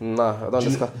 Don't you? Nah, I don't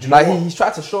discuss. do you know Like what? he's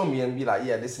tried to show me and be like,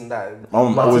 yeah, this and that.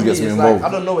 Mum But always to me, gets me it's involved.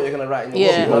 Like, I don't know what you're gonna write in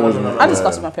your Yeah. book. I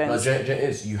discuss with my No, parents. Jen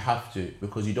is you have to,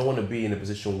 because you don't want to be in a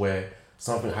position where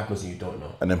something happens and you don't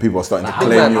know. And then people are starting to Like,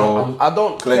 claim Man, your I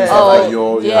don't claim care. stuff Oh, like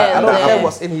your yeah, I don't yeah. care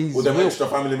what's in his with them will. extra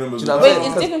family members. Do you know what Wait, I'm saying?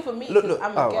 it's Because- different for me. look, because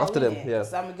I'm a oh, girl. after them, innit? yeah.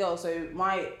 So I'm a girl. So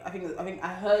I think I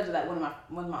heard that one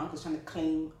of my uncles trying to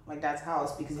claim my dad's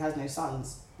house because he has no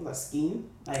sons. That's scheme.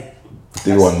 Like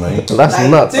Do one, mate. That's like,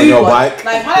 nuts. do On your what? bike.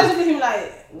 Like my dad's looking at him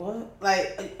like what?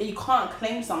 Like you can't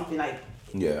claim something like.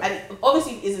 Yeah. And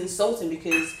obviously it's insulting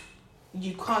because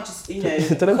you can't just, you know,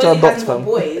 Tell them because to he adopt, has more fam.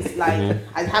 boys, like,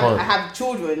 I have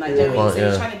children, like, do you know what I mean? So Yeah.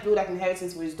 he's trying to build like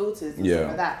inheritance for his daughters and stuff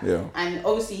like that. Yeah. And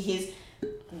obviously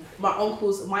my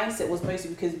uncle's mindset was mostly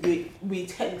because we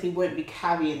technically won't be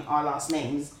carrying our last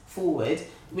names forward,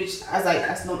 which I was like,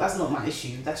 that's not my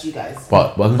issue, that's you guys.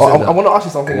 But who Oh, said I that? want to ask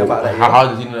you something about that. How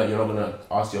Yeah? did you know that you're not gonna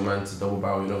ask your man to double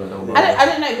barrel? You're not gonna double barrel. I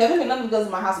don't know, because I don't think none of the girls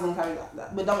in my house are going to carry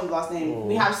that, but Donald's last name.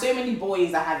 We have so many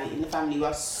boys that have it in the family. We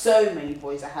have so many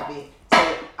boys that have it.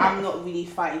 So I'm not really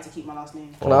fighting to keep my last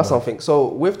name. Can I ask something? So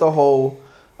with the whole,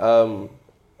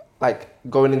 like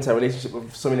going into a relationship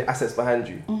with so many assets behind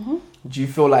you, do you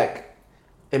feel like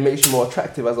it makes you more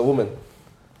attractive as a woman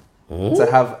to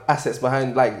have assets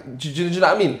behind? Like, do you know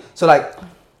what I mean? So like,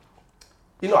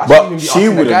 you know, I But shouldn't even be she asking the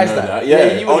wouldn't guys know that. that.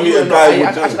 Yeah, you only wouldn't a guy know. would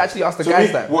I know. should actually ask the So guys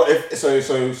me- that. What if so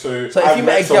if I've you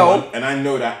met met a girl, someone and I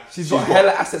know that she's got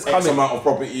hella assets X coming. amount of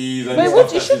properties and But stuff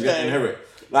what you that should she's gonna though. inherit.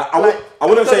 Like I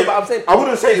wouldn't no, say. but I'm saying- I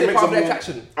wouldn't say is it it makes part her of the more.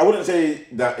 attraction? I wouldn't say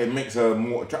that it makes her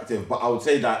more attractive, but I would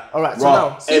say that. All right, so rah,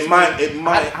 now, it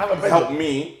might have a help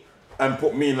me and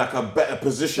put me in like a better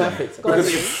position. Perfect. Because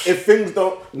if things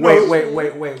don't. Wait.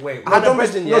 No, don't be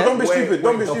stupid. Don't be stupid.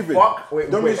 Don't be stupid.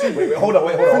 Don't be stupid. Hold on.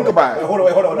 Think about it. Hold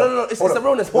on. No, it's a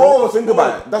realness, bro. Pause. Think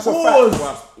about it. That's a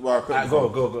fact. Where I come Alright,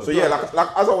 from. go. So yeah,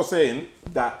 like as I was saying,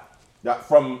 that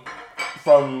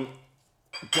from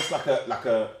just like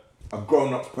a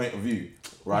grown-up's point of view,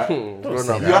 right? You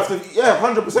have to,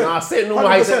 100%. Nah, say it normal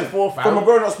how you said it before, fam. From a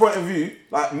grown-up's point of view,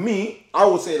 like me, I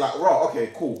would say like, right,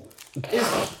 okay, cool.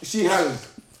 If she has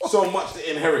so much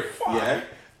to inherit, yeah.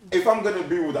 If I'm gonna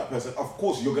be with that person, of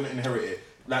course you're gonna inherit it,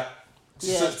 like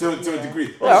to a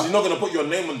degree. Yeah. She's not gonna put your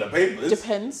name on the papers.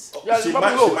 Depends. Yeah, She she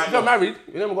might you're not. not married.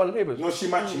 You never got on the papers. No, she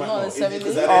might Not not. necessarily.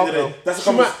 Because at the end of the day, that's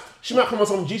a She might come on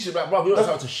some G shit like, bro, you're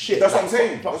not to shit. That's what I'm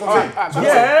saying. That's what I'm saying. Alright,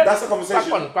 yeah. That's a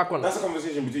conversation. Back on. That's a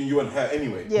conversation between you and her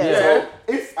anyway. Yeah. So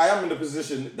if I am in the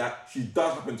position that she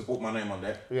does happen to put my name on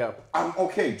there, Yeah. I'm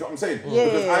okay. Do you know what I'm saying? Yeah,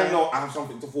 Because yeah, I know I have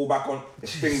something to fall back on if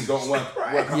things don't work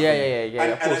out. for me. Yeah,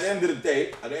 And of at course. the end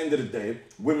of the day,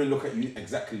 women look at you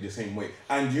exactly the same way,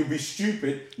 and you'd be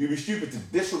stupid to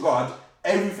disregard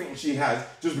everything she has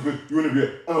just because you want to be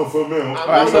an alpha male.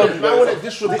 I wouldn't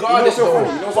disregard it though.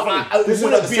 I This is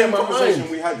like wouldn't the be in same my conversation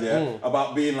mind. we had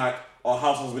about being like our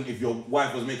house husband if your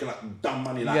wife was making like dumb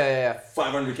money like Yeah.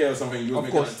 500k or something, you was Of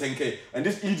making course. like 10k, and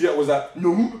this idiot was like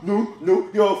no,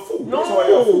 you're a fool. That's why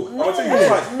you're a fool. I'll tell you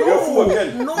twice, you're a fool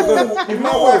again. Because if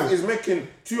my wife is making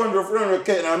 200,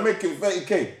 300k and I'm making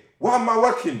 30k, why am I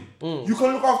working? You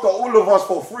can look after all of us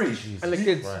for free. And the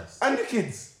kids. And the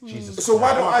kids. Jesus So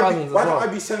why And my cousins as don't well. I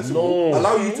be sensible? No.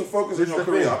 Allow you to focus on your the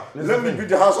career. thing. Let me be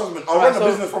the house husband. I'll run the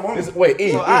business from home.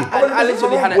 Wait, So I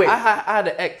literally had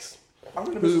an ex I'll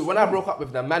run the who, business when from I home. broke up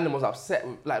with them, man was upset.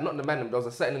 Like not the man, there was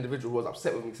a certain individual who was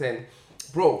upset with me saying,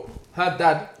 "Bro, her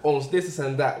dad owns this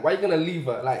and that. Why are you gonna leave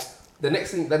her? Like the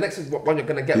next one you're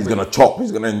gonna get. He's with, gonna chop.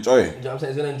 He's gonna enjoy it. You know what I'm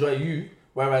saying? He's gonna enjoy you,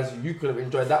 whereas you could have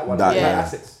enjoyed that one. That, That yeah.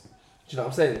 assets. Do you know what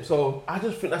I'm saying? So I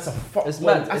just think that's a fuck. It's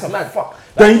man. mad. That's It's a mad. fuck.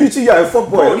 Then you two, you're a fuck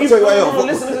boy. Let me tell you why you're a fuck boy.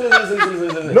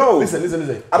 Listen. No.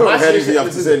 Listen. I don't My hear anything situation- you have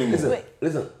to say anymore.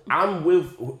 Listen, I'm with,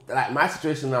 like, my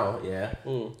situation now, yeah?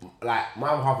 Like, my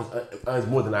half earns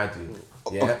more than I do,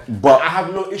 yeah? But- I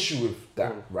have no issue with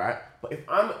that, right? But if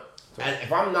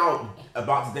I'm now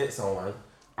about to date someone,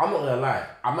 I'm not gonna lie,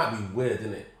 I might be weird,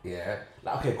 innit? Yeah?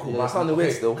 Like, okay, cool. Yeah, sounding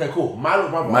weird still. Okay, cool. My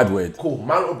little brother. Mad weird. Cool.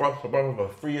 My little brother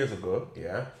 3 years ago,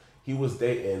 yeah? He was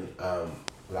dating,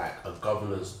 like, a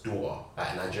governor's daughter,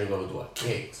 like a Nigerian governor's daughter,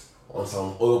 caked on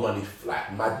some oil money,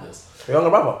 like, madness. your younger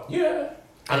brother. Yeah.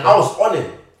 And I was on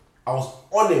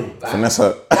him. Like,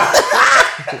 Vanessa.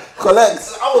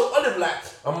 Collect. I was on him like,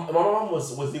 my mom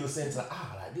was even saying to like,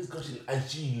 like this girl,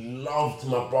 she loved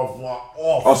my brother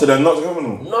off. Oh, so they're not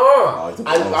criminal? No. he took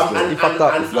And, it off, and, he fucked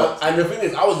up, he and, and the thing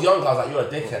is, I was young, I was like, you're a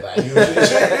dickhead. Like,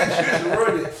 you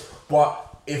ruined it. But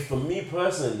if for me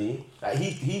personally, like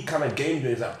he kind of gamed me.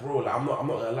 He's like, bro, like I'm not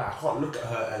gonna lie, I can't look at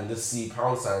her and just see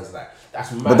pound signs. Like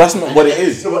that's mad. But that's not what it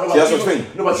is. No, but See, that's even- the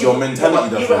thing. No, but It's your even- mentality no, but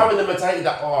that's even wrong. having the mentality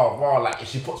that wow, like if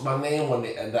she puts my name on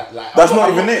it and that, like That's I'm not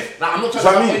I'm even it. Like, I'm not Do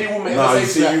trying you to know have what I any mean? woman Nah, ever you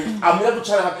say see, to me. I'm never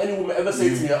trying to have any woman ever say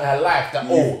to me in her life that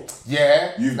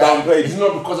You've like, downplayed. It's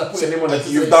not because I put your name on it.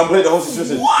 You've downplayed the whole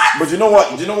situation. What? But you know what?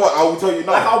 I will tell you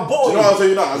now. Like, I'll Do you know what I'll tell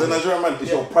you now? As a Nigerian man, it's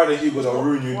your pride and ego that will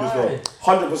ruin you in this world.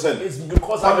 100%. It's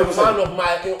because I'm a 100%.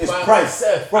 man of It's my pride.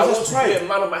 myself. Bro, I that's want to pride. be a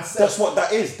man of myself. That's what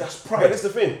that is. That's pride. But that's the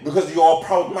thing. Because you're a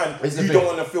proud man. It's the You thing. don't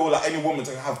want to feel like any woman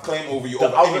to have claim over you The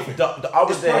over other, anything. the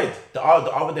other It's day, pride. the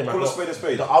other day, my Call a girl, spade a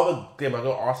spade. the other day, my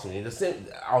girl asked me the same.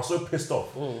 I was so pissed off.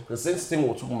 The same thing we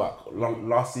were talking about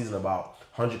last season about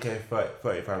 100k,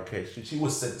 35k. She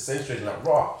was saying the same situation like,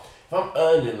 raw. If I'm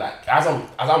earning like as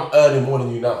I'm earning more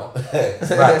than you now,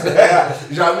 right?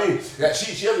 You know what I mean? Like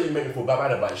she doesn't even make me feel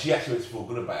bad about it. She actually makes me feel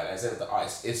good about it. Like, saying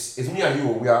that it's me and you.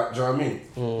 We are. Do you know what I mean?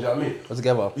 Do you know what I mean? We're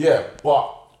together. Yeah,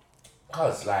 but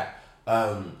cause like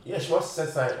she must have said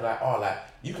something like, oh, like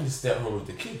you can just stay at home with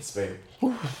the kids, babe.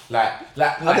 like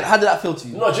How did that feel to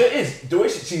you? no, it is the way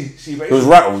she It was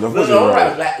rattled. Of course it no, was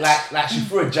right. rattled. Like she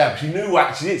threw a jab. She knew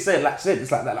what she didn't say it. Like she said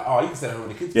it's like that. Like, oh, you can stay at home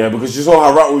with the kids. Yeah, because you saw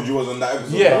how rattled you was on that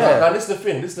episode. Yeah. Now this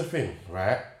is the thing,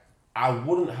 right? I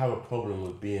wouldn't have a problem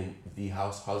with being the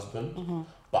house husband,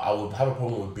 but I would have a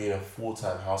problem with being a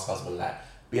full-time house husband. Like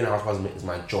being a house husband is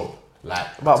my job.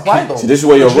 Like, But why though? See, this is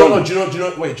where you're do you know? wrong. Do you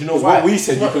know? Wait, do you know Because why? what we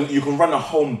said, you can run a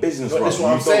home business, No, bro. that's what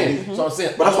You I'm don't saying. need- That's what I'm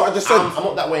saying. But that's what I just said. I'm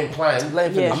not that way inclined.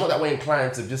 Yeah. I'm not that way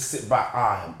inclined to just sit back.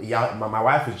 My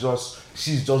wife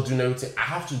she's just doing everything. I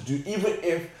have to do, even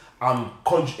if I'm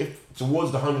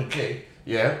towards the 100k,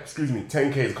 yeah, excuse me,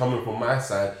 10K is coming from my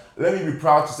side, let me be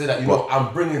proud to say that, you know,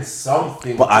 I'm bringing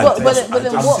something. But I But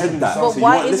then just what? said that. But So you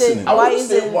why weren't is it? listening. I Why wouldn't is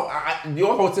say it? the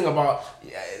whole thing about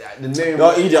the name.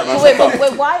 You're an idiot, man.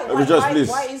 Wait, why Rejoice, please.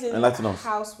 isn't Enlighten us.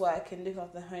 housework and look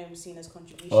after the home seen as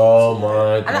contribution? Oh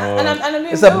my God. And I'm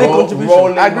being It's a big real. contribution.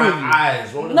 Rolling I agree with my you.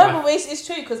 eyes. Rolling No, my but it's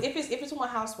true because if it's all my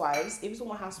housewives,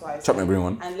 Chuck me, bring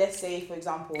one. and let's say for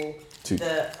example, Two.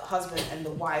 the husband and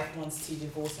the wife wants to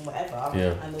divorce and whatever,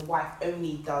 Yeah. and the wife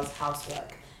only does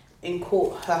housework. In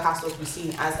court, her housework will be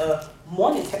seen as a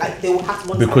monetary, like they will have to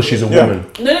monetize because she's a Yeah.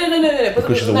 woman. No. But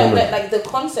Because she's a no, woman. like the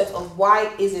concept of why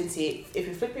isn't it? If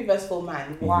you flip reverse for a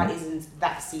man, why isn't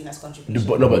that seen as contribution?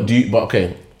 But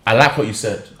okay. I like what you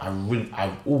said. I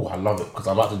love it because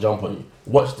I'm about to jump on you.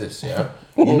 Watch this, yeah.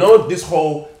 You know this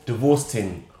whole divorce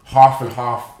thing, half and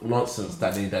half nonsense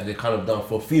that they kind of done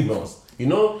for females. You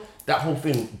know that whole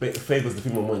thing favors the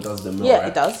female more than it does the male. Yeah, right?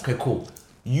 it does. Okay, cool.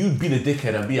 You be the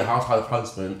dickhead and be a housewife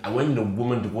husband, and when the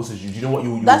woman divorces you, do you know what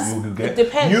you get? It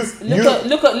depends.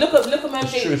 Look at Mary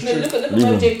J. It's true. Look at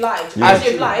Mary J. Blige.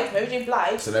 Mary J.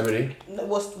 Blige Celebrity.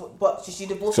 but she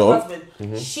divorced So? her husband.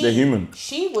 They're human.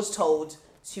 She was told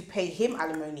to pay him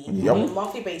alimony Yep. on a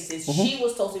monthly basis. She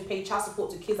was told to pay child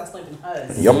support to kids that's not even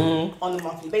hers Yep. on a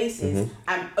monthly basis,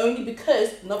 and only because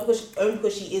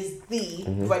she is the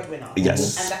breadwinner.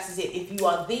 Yes. And that is it. If you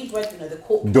are the breadwinner, the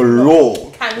court The law.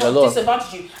 cannot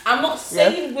disadvantage you. I'm not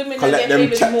saying women are Collect getting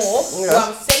them favored more. checks.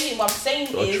 What I'm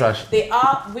saying Or is trash. there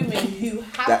are women who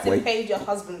have That to way. pay their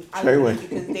husband Straight away. alimony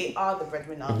because they are the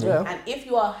breadwinner. Yeah. And if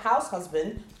you are a house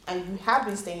husband and you have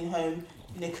been staying home,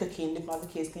 cooking, looking after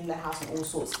the kids, cleaning the house and all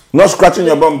sorts. Not scratching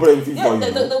your bum, putting FIFA. Yeah, you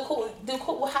know. the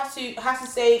court will have to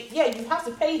say, yeah, you have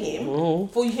to pay him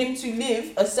for him to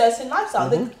live a certain lifestyle.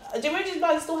 Jamaica's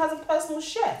Blige still has a personal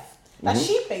chef that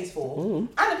she pays for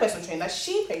and a personal trainer that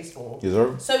she pays for. Yes,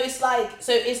 sir.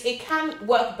 So it can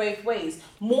work both ways.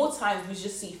 More times we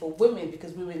just see for women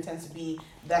because women tend to be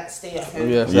that stay at home.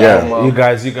 Yes. Yeah. You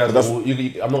guys, That's- I'm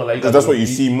not gonna lie. You guys that's what you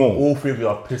see more. All three of you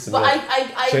are pissing me But off.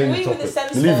 I Change agree the with the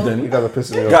topic. sense Leave of then. You guys are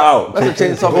pissing me Get off. out. Let's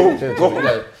change the topic.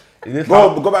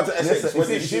 Go back to Essex. Listen, where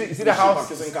you they see ship- the they ship house- back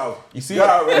kissing cows. You see, Get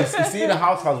out, man. you see the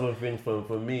house husband thing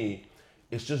for me.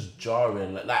 It's just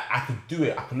jarring. Like I could do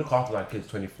it. I could look after my kids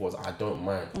 24 hours. I don't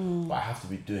mind, but I have to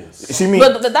be doing. See me.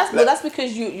 But that's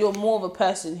because you're more of a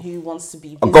person who wants to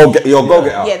be busy. Go get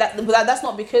out. Yeah, that's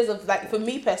not because of like for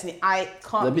me personally, I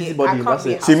can't The be. busybody, I can't that's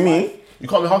be a it. See housewife. me. You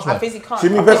can't be a I housewife. physically can't. See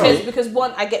me personally. because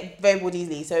one, I get very bored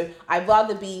easily, so I'd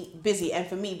rather be busy. And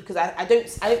for me, because I don't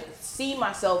see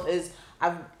myself as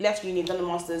I've left uni, done the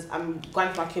masters, I'm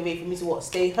going for my career. For me to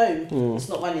stay home, it's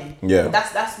not running. Yeah.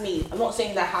 That's me. I'm not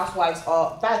saying that housewives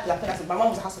are bad. Because I think my mum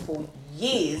was a housewife for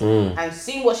years, and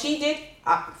seeing what she did,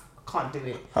 I can't do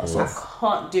it. I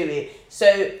can't do it.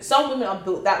 So some women are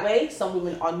built that way, some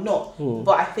women are not.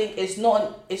 But I think it's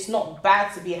not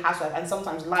bad to be a housewife, and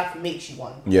sometimes life makes you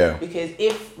one. Yeah. Because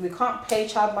if we can't pay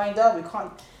childminder, we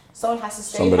can't. Someone has to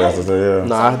stay. Somebody has to say, yeah.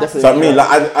 Nah, Someone has to definitely. So I stay mean,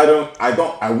 home.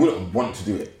 like, I wouldn't want to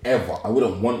do it ever. I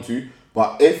wouldn't want to.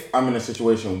 But if I'm in a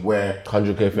situation where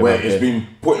 100K for where that, it's yeah. been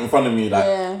put in front of me, like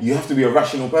Yeah. you have to be a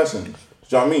rational person. Do you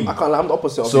know what I mean? I can't. I'm the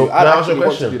opposite of So you. can I ask you a actually want to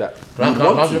question? do that. Can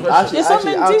I ask you a question? Actually, Yes, some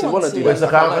men do actually want want to. to do Wait, that. so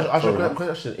can I ask you Sorry, a man.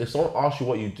 question? If someone asks you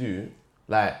what you do,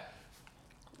 like,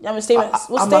 I'm a stay at I'm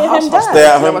home a dad. Stay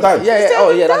at home dad. Yeah, yeah. Stay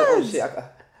Oh, at yeah. home That's, oh, shit.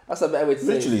 That's a better way to say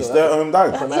it. Literally, So stay at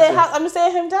that's- home dad. Yeah, I'm a stay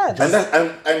at home dad. And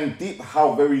that, and deep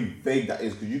how very vague that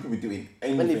is because you could be doing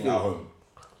anything Anything. at home.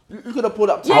 You could have pulled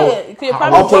up. Yeah, because your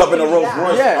I'll pull up in a Rolls Yeah.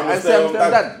 Royce. Yeah, I'm and gonna say stay I'm home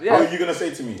staying dad. dad. Yeah. What are you gonna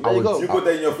say to me? There you go. You go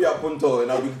there in your Fiat Punto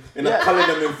and I'll be Yeah. calling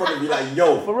them in front of you like,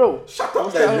 yo, For real. shut I'm up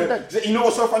staying there. home dad. You know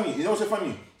what's so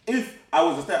funny? If I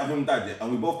was a stay-at-home dad, yeah,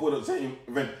 and we both pulled up the same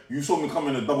event, you saw me come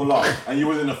in a double R and you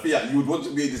was in a Fiat, you would want to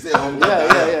be the stay-at-home dad.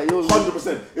 Yeah, you would.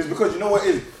 100%. It's because you know what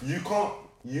it is? You can't.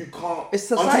 It's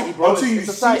society, bro. Until you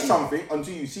It's society.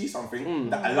 see something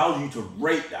that allows you to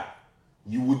rate that.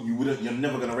 You're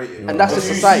never gonna rate it. And that's Until the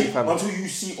you society, see- fam. Until you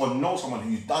see or know someone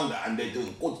who's done that and they're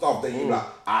doing good stuff, then you're like,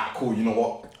 ah, cool. You know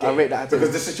what? I rate that too.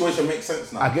 because the situation makes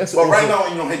sense now. I guess But also- right now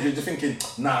in your head, you're just thinking,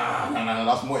 nah,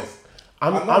 that's moist.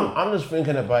 I'm just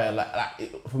thinking about it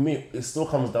like for me it still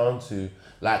comes down to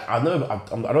like I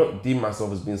don't deem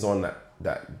myself as being someone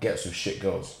that gets with shit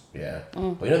girls, yeah.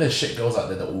 But you know there's shit girls out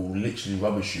there that will literally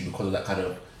rubbish you because of that kind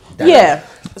of Yeah,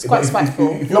 it's quite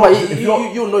spiteful. No, but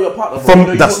you know your partner. From-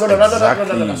 bro. that's no,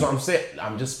 exactly- that's what I'm saying.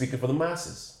 I'm just speaking for the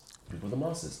masses. People for the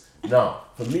masses. Now,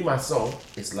 for me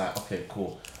myself, it's like, okay,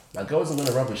 cool. My girl isn't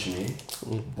gonna rubbish me,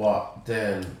 but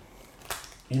then,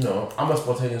 I'm a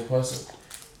spontaneous person.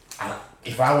 And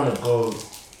if I wanna go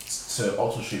to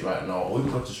Oxford Street right now, or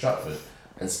even go to Stratford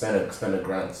and spend a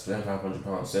grand, spend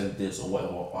 £500, spend this or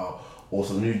whatever, or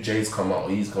some new J's come out or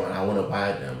he's come out, and I want to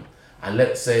buy them. And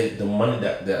let's say the money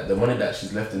that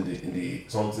she's left in the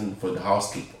something for the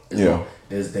housekeep.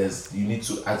 There's you need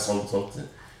to add something.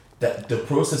 That the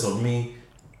process of me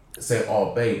saying,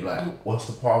 oh babe, like what's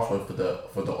the password for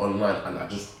the online, and I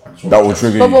just want That will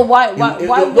trigger you. But why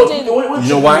wouldn't you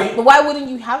know why? But why wouldn't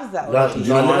you have that? No. Do you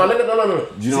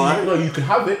know why? No, you can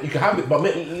have it, but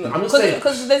I'm just saying.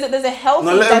 Because there's a healthy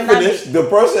No, let him dynamic. finish. The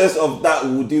process of that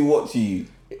will do what to you?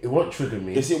 It won't trigger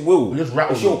me. Yes, it will. It just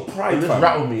rattle It's me. your pride, It just fam.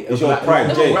 rattle me. It's your pride,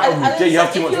 It'll Jay. rattle me. Jay, you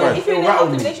have too much pride. If you're in a It'll healthy rattle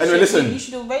me. relationship, Anyway, listen. you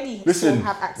should already Listen. still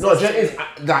have access. No, to Jen,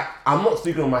 it. like I'm not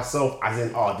speaking of myself as in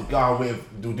the guy I'm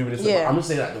with doing this. Yeah. I'm just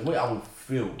saying like the way I would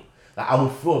feel. Like I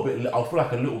would feel I'll feel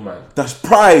like a little man. That's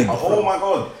pride. I'll Oh feel- my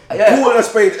god. Yeah. Call a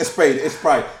spade a spade. It's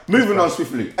pride. Moving on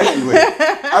swiftly. Anyway,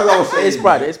 as I was saying,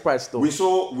 It's pride still. we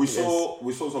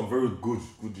saw some very good,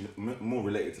 more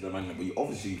related to the man, but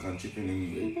you can chip in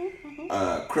anyway.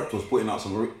 Krept was putting out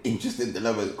some very interesting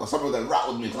dilemmas because some of them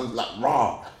rattled me. Because I was like,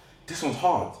 rah, this one's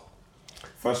hard.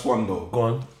 First one though. Go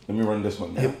on, Let me run this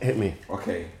one. Yeah? hit me.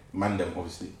 Okay, man them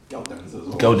obviously. Girl dems as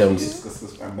well. Girl dems.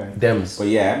 Yes, bang, bang. Dems. But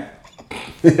yeah.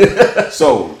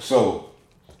 so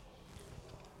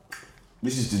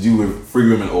this is to do with 3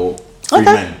 women or 3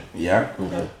 men. Yeah.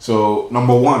 Okay. So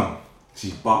number 1,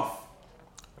 she's buff.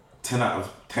 10 out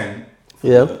of 10.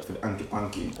 Yeah. For the Anki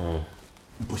Panky.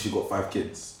 But she got 5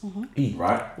 kids. E.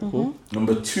 Right.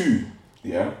 Number 2.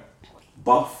 Yeah.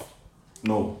 Buff.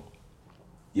 No.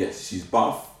 Yes, she's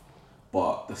buff,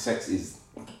 but the sex is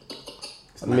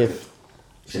it's Myth.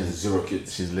 She has 0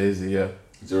 kids. She's lazy, yeah.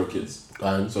 0 kids.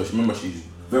 And So remember, she's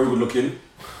very good looking,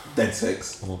 dead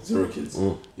sex, 0 kids.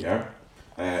 Yeah.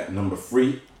 Number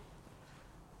 3,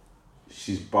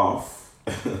 she's buff.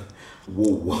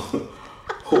 Whoa.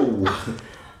 Whoa.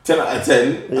 10 out of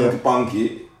 10, yeah.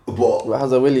 Punky, but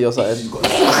Has a willy or something. she's got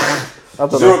I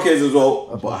don't 0 know. kids as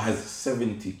well, but has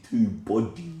 72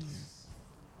 bodies.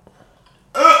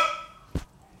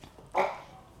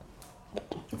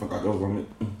 I forgot that was one.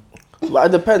 But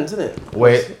it depends, isn't it?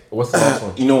 wait, what's the last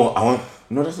one? You know what? I want.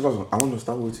 No, that's the last one. I want to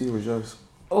start with you, Rejoice.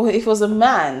 Or if it was a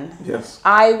man, Yes.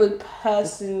 I would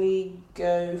personally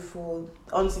go for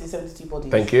honestly the 72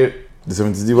 bodies. Thank you. The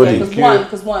 72 Yeah, bodies.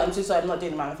 because one, I'm just sorry, I'm not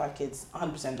dating a man with 5 kids.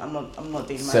 100%. I'm not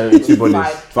dating a man 72 with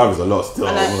bodies. 5. 5 is a lot still.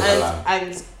 And, I'm not gonna lie.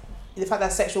 and the fact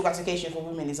that sexual gratification for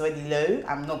women is already low,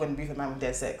 I'm not going to be with a man with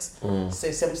their sex.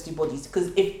 So 72 bodies.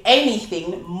 Because if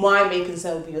anything, my main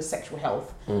concern would be your sexual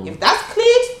health. If that's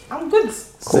cleared, I'm good.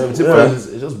 72 Yeah. bodies,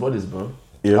 it's just bodies, bro.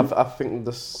 Yeah. I think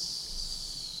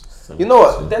this. You know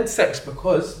what? Dead sex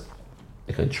because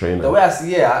You can train the them. way I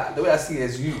see it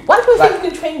is you. Why do people Like- think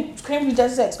you can train with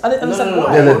dead sex? I don't understand no,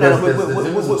 why. no, no. There's with- a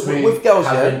difference between with girls,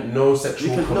 yeah. having no You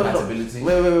sexual can, no, compatibility.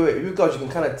 wait. With girls, you can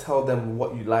kind of tell them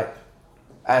what you like,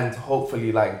 and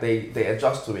hopefully, like they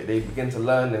adjust to it. They begin to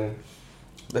learn and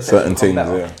the sex Certain will come things,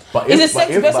 better. yeah. But Is the if- but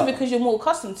sex if- better but- because you're more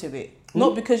accustomed to it?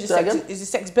 Not because your Say sex again? is the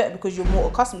sex better because you're more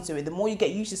accustomed to it. The more you get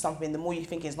used to something, the more you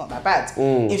think it's not that bad.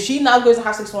 Mm. If she now goes and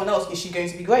has sex with someone else, is she going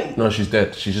to be great? No, she's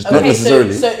dead. She's just Okay, Not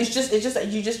necessarily. So it's just that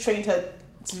you just trained her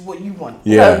to what you want.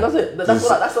 Yeah. That's it. That's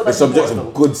what It's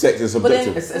subjective. Good sex is But then,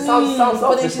 subjective. It sounds but then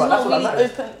selfish, she's but that's not what really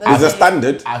matters. open. There's a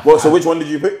standard. So which one did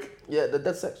you pick? Yeah, the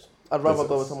dead sex. I'd rather Dead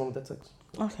go sex. with someone with dead sex.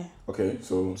 Okay. Okay,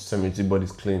 so 72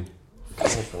 bodies clean.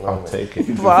 I'll take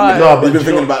it. Right. No, you've been you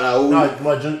thinking know- about that all No, week.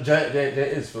 my there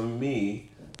is for me.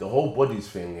 The whole bodies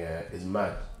thing, yeah, is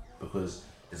mad because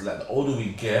it's like the older we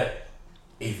get,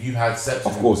 if you had sex,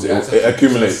 Of with- course, we had it sex with-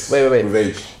 accumulates Wait. with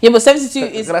age. Yeah, but 72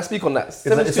 is. Can I speak on that? a-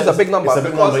 72 is a big number. it's a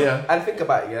big because, number, yeah. And think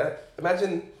about it, yeah.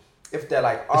 Imagine if they're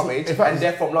like our age in fact, and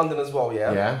they're from London as well,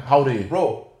 yeah. Yeah. How old are you?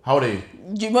 Bro, How old are you?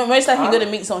 Most likely you're going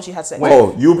to meet someone she had sex with.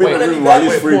 Oh, you've been in a room with at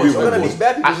least 3 We're people. gonna be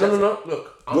bad people. No. Look.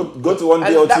 Go to one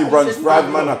And DLT that branch, was 5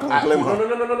 just- man, I can't claim her.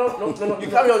 No. You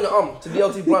carry on your arm to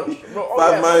DLT branch, bro.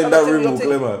 5 man in that room will will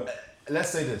claim her. Let's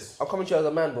say this. I'm coming to you as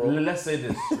a man, bro. Let's say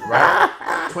this, right?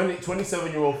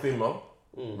 27-year-old female,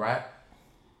 right?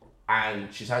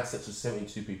 And she's had sex with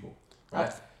 72 people,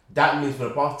 right? That means for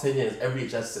the past 10 years, every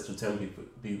age has sex with 10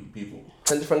 people.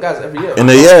 10 different guys every year. In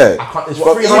a year. I can't, it's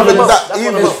But 300 even months. that,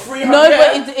 even It's 300. No, Yeah.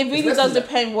 but it really It's less does than that.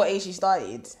 depend what age she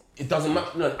started. It doesn't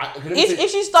matter. No,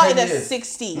 If she started 10 at years.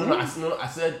 16 I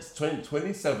said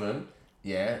 27,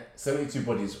 yeah, 72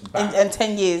 bodies back. and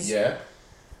 10 years. Yeah.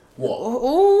 What?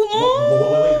 Ooh, What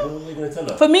are you going to tell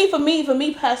her? For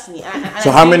me personally. And So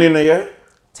I how think many in a year?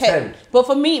 10. But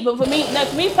for me,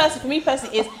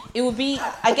 personally, it would be,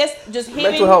 I guess, just hearing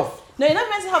Mental health. No, not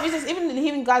mental health. It's just even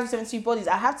hearing guys with 72 bodies.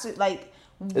 I have to like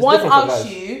different for ask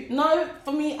guys. you. No,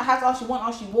 for me, I have to ask you.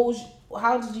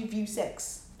 How did you view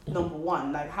sex? number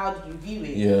one? Like, how do you view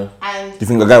it? Yeah. And Do you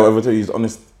think a guy will ever tell you he's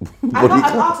honest? I've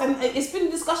asked, and it's been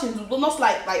discussions, but not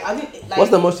like I didn't like.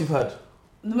 What's the most you've heard?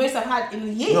 The most I've had in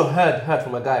a year? No, heard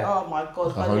from a guy. Oh my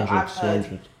god, 100, I've heard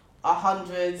 200.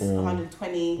 100,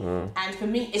 120, and for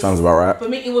me, Sounds about right. For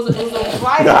me, it was a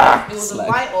write-off. It was a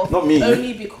write-off. Not me.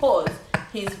 Only because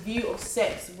his view of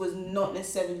sex was not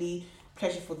necessarily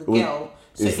pleasure for the girl.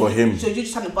 So it's for him. So you're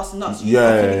just trying to bust nuts.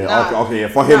 Yeah. Okay.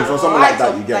 For him, for someone like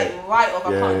that, you get it. Like right off,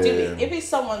 I can't do Yeah. it. If it's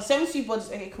someone 72 bodies,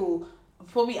 okay, cool.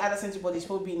 Probably at that 72 bodies,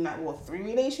 probably been like what 3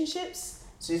 relationships.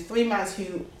 So 3 mans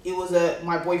who it was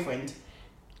my boyfriend.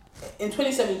 In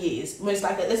 27 years, most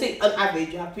likely, let's say on average,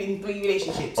 you have been in 3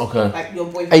 relationships. Okay. Like your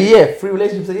boyfriend. A year, 3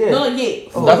 relationships a year. No, a year.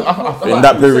 In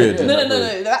that period.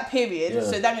 No, that period. Yeah.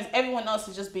 So that means everyone else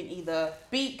has just been either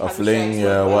beat, A casual fling, sex,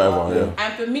 yeah, whatever, yeah.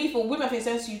 And for me, for women, I think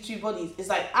 72 bodies, it's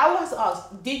like, I would have to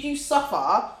ask, did you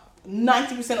suffer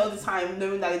 90% of the time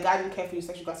knowing that the guy didn't care for your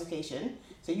sexual gratification?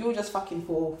 So you were just fucking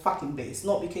for fucking base,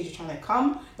 not because you're trying to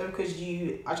come, not because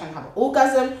you are trying to have an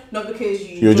orgasm, not because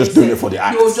You're just doing it for the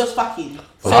act. You're just fucking.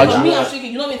 So How'd for you- me, I'm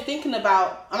thinking, you're not even thinking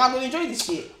about, am I going to enjoy this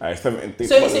shit?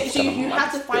 So you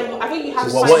have to find, I think you have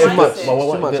to What find if much? mindset.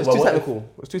 Too much. It's But too what- technical.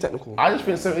 It's too technical. I just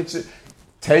think 72.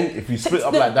 10, if you split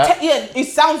up like that. Yeah, it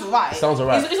sounds right. Sounds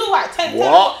alright. It's alright. 10.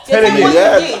 What? 10 10 was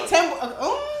yeah. a year. 10.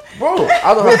 Bro,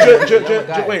 I don't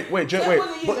know. wait.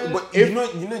 But you know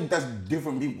that's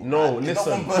different people. No, It's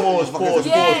listen, not one person pause, is fucking pause,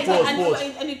 different. Yeah, pause.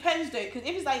 and it depends though, because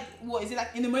if it's like, what is it like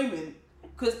in the moment?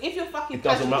 Because if you're fucking It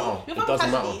doesn't casually- matter. You're It fucking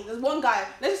doesn't casually, matter. there's one guy.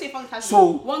 Let's just say fucking casually.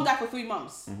 So- one guy for 3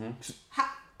 months.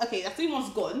 Okay, that 3 months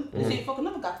gone. Let's say you fuck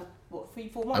another guy for what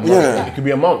 3-4 months. Yeah. It could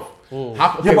be a month.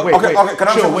 How, Yeah, but okay, can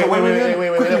I Chill, say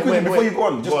wait, quickly, before you go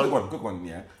on, just Go on. quick one,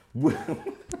 yeah.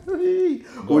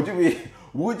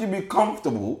 Would you be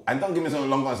comfortable? And don't give me some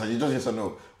long answer. You just yes or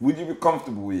no. Would you be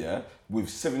comfortable, yeah, with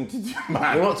 72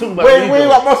 man? We're not talking about me, Wait,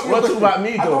 though. I'm asking We're not you talking about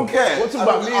me, I though. don't care. We're talking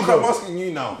about me, I'm though. asking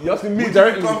you now. You're asking me Would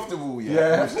directly. you be comfortable,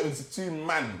 Yeah. with 72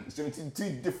 man, 72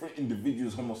 different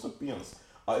individuals, Homo sapiens,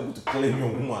 are able to claim your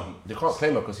woman? They can't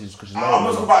claim her because she's I'm married.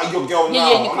 not talking about your girl Yeah,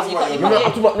 now. yeah, you I'm can't- talking about you your can't- I'm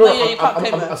talking about, No, you can't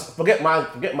claim her.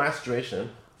 forget my situation.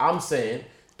 I'm saying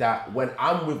that when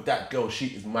I'm with that girl, she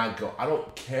is my girl. I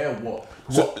don't care what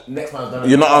next man's done.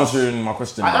 You're not answering my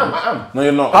question. I man. am. No,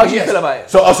 you're not. How do you feel about it?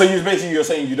 So you're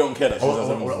saying you don't care that I she's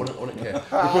a wouldn't care.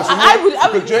 I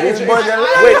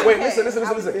would. Wait, listen.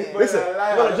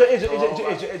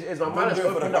 No, my mind is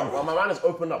opened up. My mind is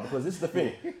opened up because this is the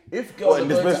thing. If girls in are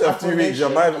this going space to of 2 weeks, your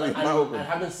mind and open.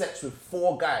 having sex with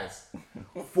 4 guys,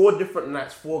 4 different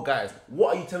nights, 4 guys,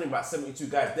 what are you telling me about 72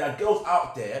 guys? There are girls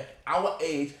out there, our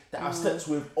age, that have sex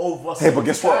with over 70 Hey, but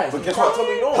guess what? guys. But You guess can't what? tell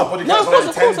me no. Her body No, count's of course, only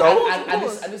of 10 course, of though.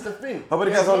 course. And it's the thing. Her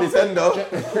body count's only 10 though.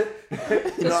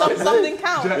 Something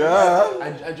counts. Yeah.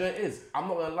 And it is. I'm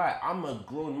not gonna lie. I'm a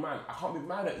grown man. I can't be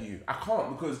mad at you. I can't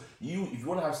because if you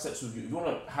want to have sex with you, if you want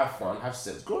to have fun, have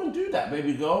sex, go and do that,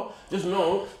 baby girl. Just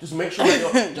make sure that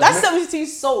you're. That's 72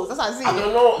 souls. That's what I see. I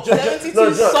don't know.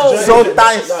 72 souls. So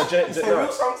nice. No,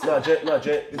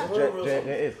 it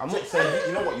is. I'm not saying.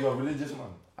 You know what? You're a religious man.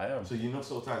 I am. So you know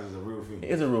soul ties is a real thing. It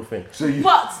is a real thing. So you.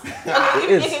 But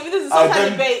if this is some kind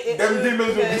of debate, Them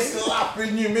demons will be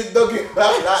slapping you mid doggy.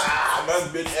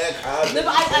 Man's been egg. No,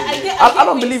 but I get. I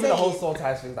don't what believe in you're the whole saying. soul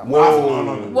ties thing.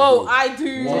 Whoa, I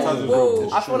do. Sometimes it's Whoa.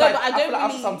 real. I feel No, like but I don't after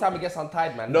really. some time it gets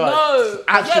untied, man. No,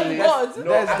 Actually, yeah, God.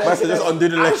 Man said just undo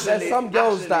the legs. There's some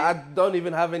girls that I don't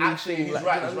even have anything. Actually, he's like,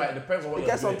 right. you know He's what I right. mean? It depends on what It you're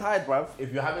gets doing. untied, bruv.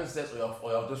 If you're having sex or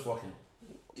you're just fucking.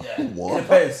 Yeah. What? It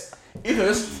depends. If you're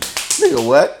just. Nigga,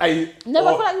 what? No, but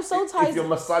I or feel like with soul if ties. you're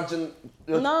massaging.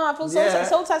 No, I feel Yeah.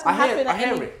 soul ties can I hear happen it, I at hear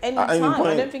any, it. any At any time. I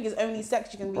point. don't think it's only sex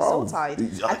you can be Bro, soul tied.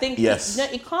 I think yes. no,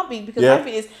 it can't be because Yeah. my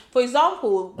thing is, for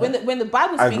example, when the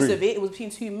Bible I speaks agree. of it, it was between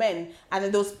 2 men, and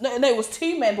then there was no, it was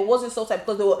 2 men, but wasn't soul tied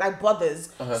because they were like brothers.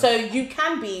 So you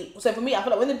can be. So for me, I feel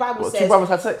like when the Bible What, says two brothers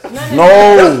had sex? no,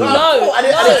 I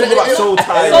didn't talk about soul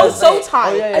ties. Soul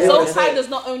tie. Oh, yeah, yeah, Soul yeah. tie does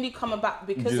not only come about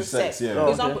because Just of sex. sex, yeah. For Oh,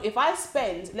 example, if I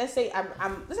spend, let's say I'm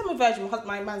a virgin,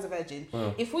 my man's a virgin.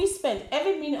 If we spend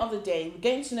every minute of the day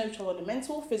getting to know each other on a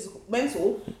mental,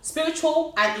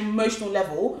 spiritual, and emotional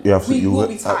level, we will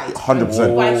be tied.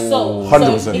 100%. By soul.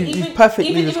 100%. So You've perfectly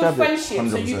even described it. friendship.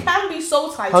 So you 100%. can be soul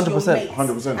tied to your 100%, mates.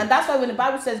 100%. And that's why when the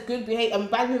Bible says good behavior,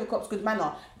 bad behavior corrupts good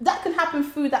manner, that can happen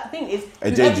through that thing. Is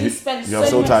Hey, whoever JG, you spend you have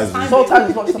so soul much ties time with- Soul with. ties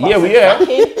is not just about sex.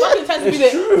 Fucking tends to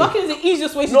be fucking is the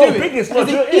easiest way to No, do it. biggest. It's No, the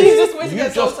do you know what easiest way it to is? You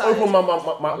get soul just ties. open my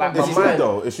It's my true mind.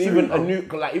 though, it's to true. even a new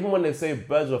like even when they say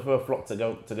birds of a feather flock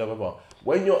together.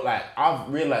 When you're like, I've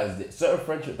realized that certain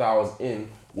friendships that I was in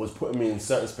was putting me in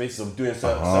certain spaces of doing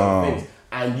certain things.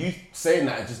 And you saying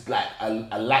that just like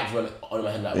a light went on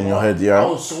my head. Like, In your head, yeah. I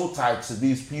was so tied to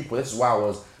these people. This is why I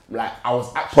was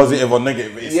actually Positive or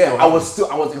negative? It's yeah, still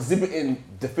I was exhibiting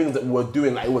the things that we were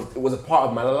doing. Like it was a part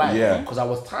of my life. Yeah. Because I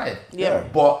was tired. Yeah.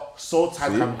 But soul tie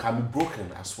can be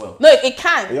broken as well. No, it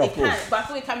can. Yeah, It of can. course. But I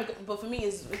feel it can be. But for me,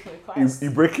 it's Christ.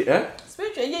 You break it, eh?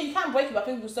 Spiritual. Yeah, you can break it. But I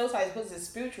think with soul ties because it's a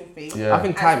spiritual thing. Yeah. I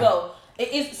think As time. well.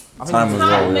 It is Time as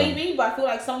well, yeah. maybe, but I feel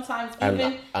like sometimes And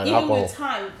even alcohol. with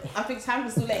time, I think time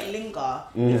can still let it linger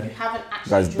if you haven't actually.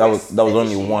 Guys, addressed that was the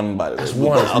only issue. one, by the way. It's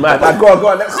mad. Like, go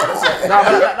on, let's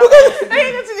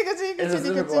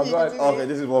Continue. Okay,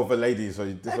 this is one for ladies. So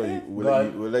this one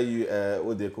we'll let you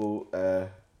what they call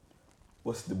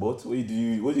what's the boat? What do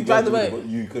you Drive guys the do with boat.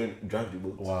 You couldn't drive the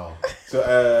boat. Wow.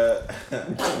 So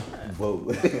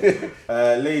whoa.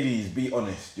 Ladies, be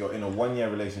honest. You're in a 1-year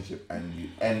relationship and you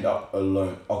end up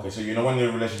alone. Okay, so you're in a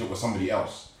 1-year relationship with somebody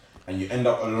else and you end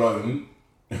up alone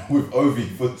with Ovi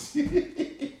for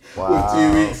with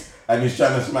 2 weeks and he's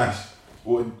trying to smash.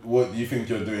 What do you think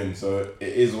you're doing? So it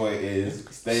is what it is.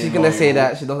 She's gonna say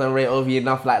that she doesn't rate Ovi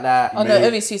enough like that. Oh no,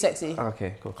 Ovi's too sexy.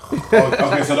 Okay, cool.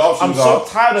 Okay, so the options I'm so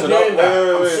tired of hearing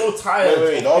that. I'm so tired of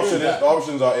The hearing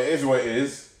options are it is what it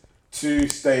is. 2,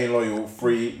 staying loyal.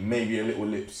 3, maybe a little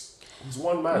lips. It's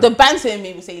one man. The banter in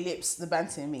me would say lips. The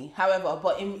banter in me. However,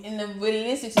 but in a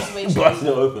realistic situation, Busting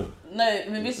it open. no, in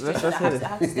a realistic situation, I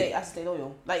have to stay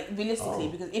loyal. Like realistically,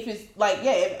 because if it's like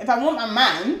if I want my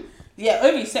man, yeah,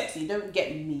 Ovi's sexy. Don't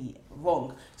get me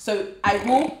wrong. So I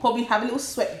will probably have a little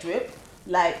sweat drip.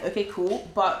 Like, okay, cool,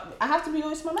 but I have to be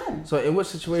loyal to my man. So in which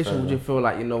situation would you feel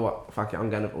like, you know what, fuck it, I'm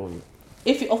going with Ovi?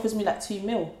 If he offers me like 2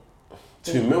 mil.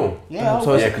 2 mil. Yeah,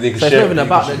 So Yeah, because they can so it's share. not even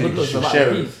about they the good looks, can it's about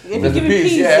share the it. peace. If you There's give the me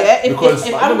peace, peace, yeah, because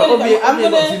if But I'm no, but gonna, Ovi I'm got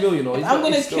 2 gonna, mil, you know. I'm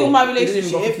gonna kill my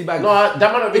relationship. No, No,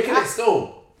 that man not making it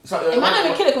still. So, It might not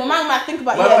even kill it, because my man might think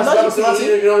about Man, logically.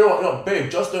 you know what? No, babe,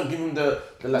 just don't give him the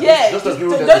like. Yeah, just don't don't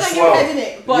give him give the him swell. head in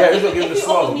it. But Yeah, just don't give him if the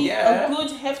he offers swell. me Yeah. a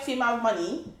good hefty amount of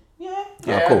money, yeah.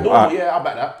 Yeah, cool. no, Alright. yeah, I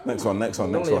bet that. Next one.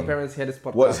 Normally your parents hear this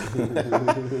What's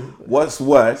podcast. what's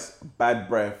worse, bad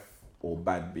breath or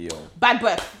bad BO? Bad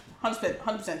breath,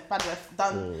 100%, bad breath,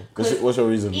 done. What's your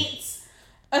reason? It's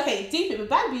okay, deep it, but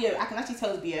bad BO, I can actually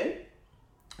tell it's BO.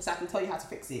 So I can tell you how to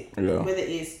fix it. Yeah. Whether it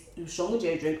is do stronger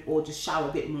deodorant or just shower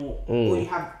a bit more, or you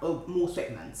have more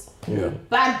sweat glands. Yeah.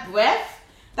 Bad breath,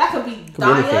 that could be anything.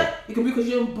 diet. It could be because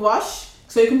you don't brush.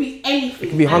 So it can be anything. It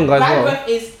can be hunger as bad well. breath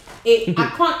is it. I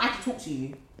can't actually talk to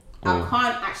you. I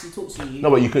can't actually talk to you.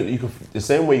 No, but you can the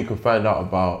same way you can find out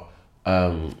about.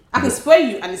 I can spray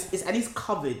you and it's at least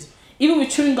covered. Even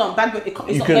with chewing gum, bad breath, it's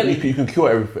You not can going. you can cure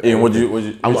everything. Ian, what do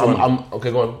you? I'm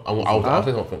okay. Go on. I'll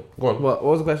say something. Go on. What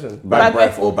was the question? Bad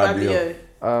breath or bad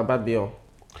BO? Bad BO.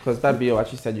 Because bad BO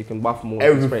actually said you can buff more.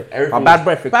 Every- than spray. everything But bad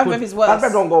breath, Bad breath is worse. Bad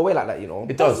breath don't go away like that, you know.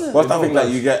 It does. What's that thing that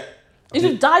you get? It's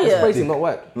with The diet. spray thing not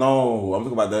work. No, I'm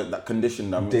talking about that condition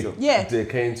that makes you. Yeah.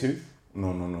 Decaying tooth.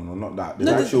 No, not that. No,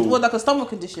 There's this actual. like a stomach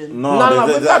condition. No, No,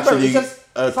 there's with bad breath, actually it's just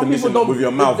a some condition people don't- with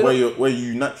your they- mouth they- where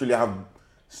you naturally have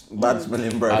bad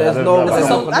smelling breath. There's don't no know about there's that.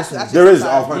 no That's condition. actually There is. bad.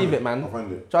 I'll find Leave it. it, man. I'll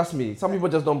find it. Trust me. Some people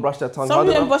just don't brush their tongue. Some How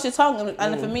people do don't they- brush your tongue,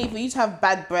 and for me, for you to have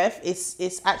bad breath,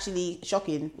 it's actually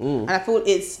shocking. And I feel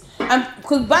it's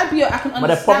because bad BO I can understand. But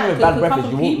the problem with bad 'cause it breath comes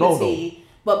is from you won't know, puberty,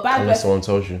 But bad Unless breath, someone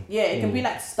tells you. yeah, it can be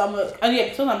like stomach. And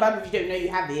yeah, sometimes bad breath you don't know you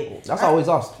have it. That's what I always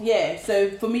asked. Yeah, so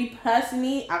for me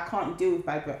personally, I can't deal with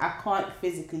bad breath. I can't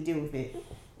physically deal with it.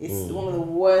 It's one of the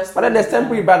worst. But then there's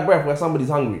temporary bad breath where somebody's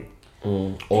hungry.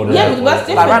 Or Yeah, but that's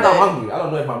different. Like right now though. I'm hungry. I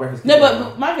don't know if my breath is No, keeping me.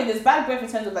 but my thing is bad breath in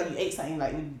terms of like you ate something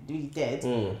like really dead,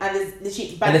 and there's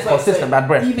literally bad And it's breath. consistent bad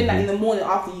breath. Even like in the morning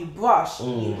after you brush,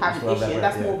 you have it's an not issue, bad and breath,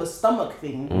 that's yeah. more of a stomach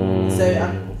thing. So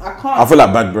I can't. I feel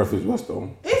like bad breath is worse though.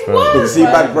 It's But you worse. see,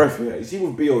 bro. bad breath, yeah. You see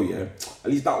with BO, yeah. At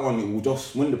least that one, it will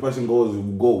just when the person goes, it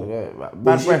will go. Yeah, But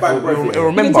bad you see breath. bad breath, It yeah.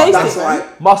 remember. taste That's it,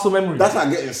 like Muscle memory. that's like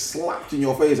getting slapped in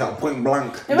your face at point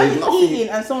blank. There's Imagine nothing. eating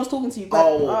and someone's talking to you.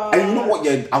 But, And you know what?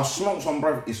 Yeah, I've smelled some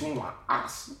breath. It smells like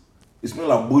ass. It smells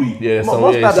like booty. Yeah, Most some,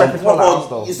 bad yeah, breath some, is not like us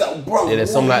though. It's like, bro, Yeah, there's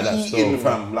what some you like that eating, still.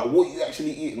 fam? Like, what you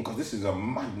actually eating? Because this is a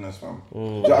madness, fam. Do you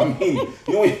know what I mean?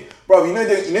 You know, bro, you know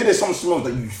there's some smells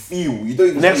that you feel. You don't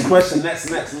even Next smell. question, next.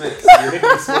 You're making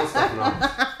me smell stuff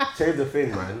now. Change the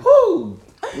thing, man. Woo!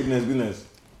 Goodness.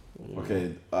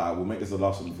 Okay, we'll make this the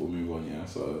last one before we move on, yeah?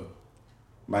 So,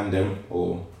 man them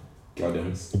or girl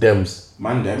them. Dems.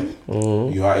 Man them,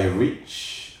 you are a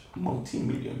rich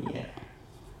multi-millionaire.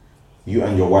 You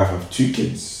and your wife have 2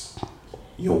 kids.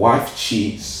 Your wife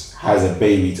cheats, has a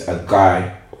baby to a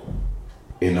guy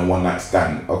in a one-night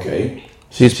stand, okay?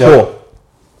 She's Tell- poor.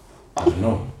 I don't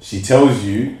know. She tells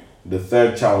you the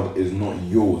 3rd child is not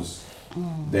yours.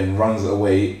 then runs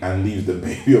away and leaves the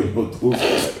baby on your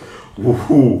doorstep.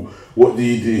 Woohoo. What do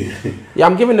you do? Yeah,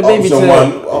 I'm giving the baby Option to.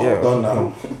 one, yeah. done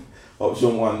now.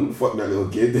 Option one, fuck that little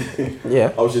kid.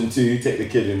 Yeah. Option two, take the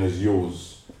kid in as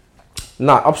yours.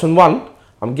 Nah, option one,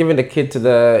 I'm giving the kid to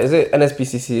the. Is it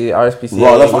NSPCC, RSPCA?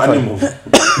 Right, that's for Which one? animals. No,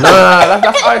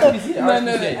 that's RSPCA.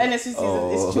 No,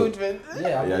 NSCC is children.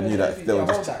 Yeah, Yeah, I knew that. Still,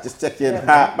 hold that. just checking.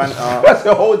 Ha, man. Let's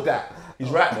hold that. He's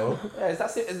right though. Yeah,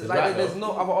 that's it. It's Is like that there's though?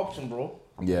 no other option, bro.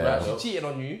 Yeah. She cheated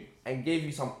on you and gave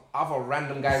you some other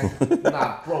random guys.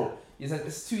 Nah, bro.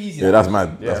 It's too easy. Yeah, that's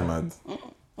mad. Yeah. That's mad.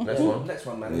 Next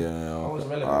one, man. Yeah. I was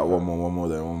relevant. Alright, one more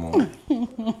then, one more.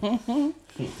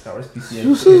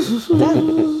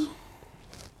 RSPCA.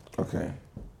 Okay.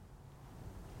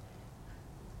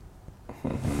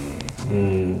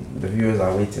 The viewers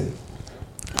are waiting.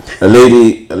 A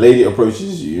lady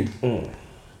approaches you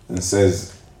and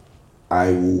says,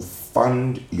 I will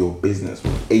fund your business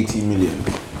with 80 million.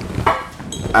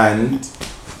 And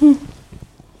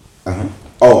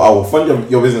I will fund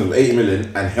your business with 80 million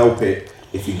and help it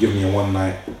if you give me a one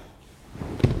night.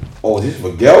 Oh, this is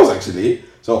for girls actually.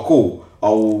 So cool.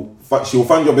 She'll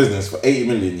fund your business for 80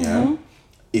 million, yeah.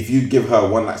 If you give her a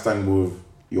one night stand with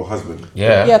your husband.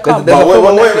 Yeah. Yeah, come. There's a film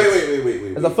on Wait.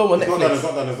 Netflix. There's a film on It's not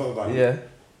Netflix. It's not done. Yeah.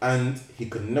 And he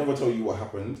could never tell you what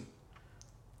happened.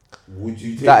 Would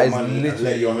you take That the is money and literally-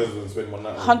 let your husband spend one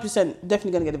night? 100%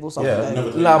 definitely gonna get divorced after Yeah. that.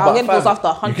 Never Nah, I'll but get divorced fam, after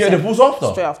 100%. You get a divorce after?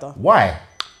 Straight after. Why?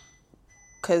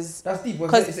 Because That's deep.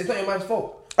 'Cause- It's not your man's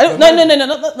fault. I don't.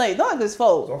 No, not his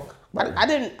fault. It's I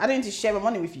didn't need to share my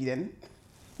money with you then.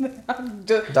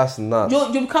 Just- That's nuts.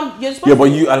 you become. You're supposed Yeah,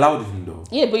 but you allowed him though.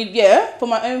 Yeah, but yeah, for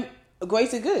my own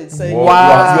greater good. So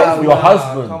Wow. Your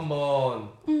husband. Come on.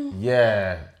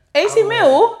 Yeah. 80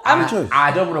 mil.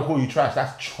 I don't want to call you trash.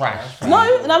 That's trash. No,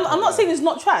 and I'm not saying it's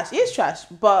not trash. It is trash,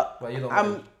 but But you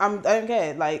don't I don't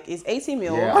care. Like it's 80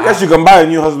 mil. Yeah. I guess you can buy a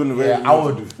new husband with Yeah, 80 I million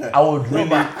would to do.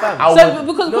 really. I So would.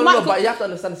 because No, my, but you have to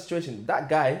understand the situation. That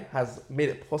guy has made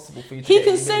it possible for you to he get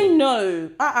can 80 say million. no.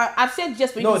 I've said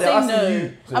yes, but No, you they're can say asking no.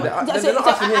 you. So they're not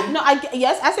asking him.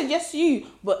 Yes, I said yes to you,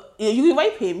 but you can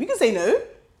rape him. You can say no.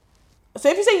 So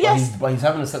if you say yes, But he's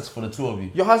having sex for the two of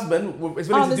you. Your husband is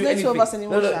willing to there's do no anything. two of us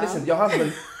anymore, no, Shah. listen. Your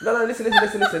husband. No,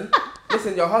 listen.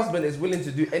 Listen, your husband is willing to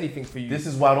do anything for you. This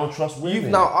is why I don't trust women. You've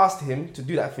now asked him to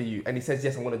do that for you, and he says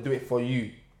yes. I'm going to do it for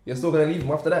you. You're still going to leave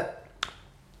him after that.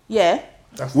 yeah,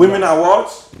 That's Women are what?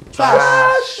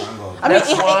 trash. Thank God. I mean, Next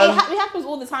it one. happens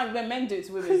all the time when men do it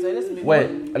to women. So let's move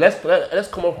on. Wait, let's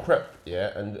come off prep,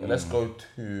 yeah, and let's go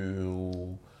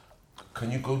to. Can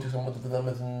you go to some of the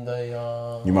dilemmas in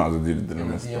the You might as well do the in the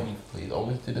dilemmas. DM, please?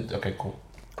 Always did it. Okay, cool.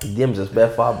 DM's just bare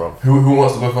far, bro. Who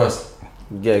wants to go first?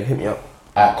 Yeah, hit me up.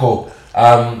 Alright, cool.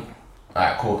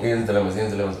 Alright, cool. Ian's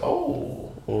dilemmas.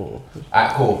 Oh.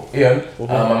 Alright, cool. Ian,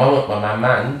 my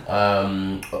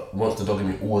man wants to dog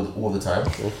me all the time.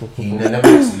 He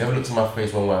never looks in my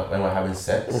face when we're having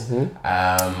sex.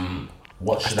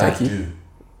 What should I do?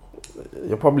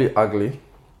 You're probably ugly.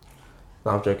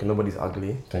 No, I'm joking. Nobody's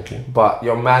ugly. Thank you. But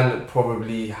your man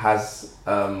probably has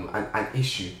an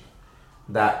issue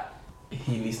that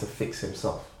he needs to fix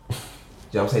himself. Do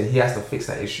you know what I'm saying? He has to fix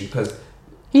that issue because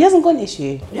He hasn't got an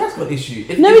issue. he has got an issue.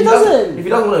 No, he doesn't. If he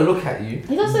doesn't want to look at you,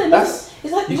 He doesn't. That's-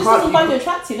 It's like he you just can't- doesn't you find you can't-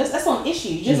 attractive. That's not an issue.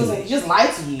 He just doesn't. He just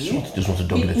lied to you. Just wants to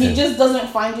dog it He in. just doesn't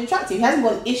find you attractive. He hasn't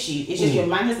got an issue. It's just your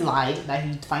man has lied that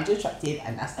he finds you attractive,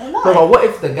 and that's a lie. no, but what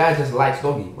if the guy just likes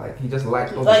doggy? Like he just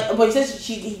likes doggy. But he says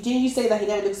didn't you say that he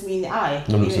never looks me in the eye?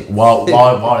 No, listen, while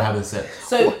having sex.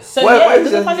 So Why- yeah, why he is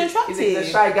doesn't he- find you He's a attractive.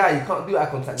 shy guy. You can't do eye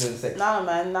contact during sex. Nah,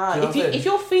 man, nah. Do you know what I'm saying? If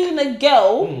you're feeling a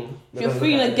girl, if You're you're gonna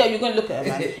feeling look a at girl, her. you're gonna look at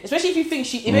her, man. Especially if you think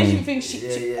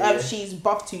Yeah. she's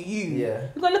buff to you. Yeah.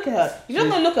 You're gonna look at her. If you're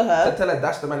not gonna look at her, Tell her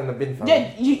dash the man in the bin. Fam. yeah,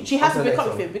 she has to Until be next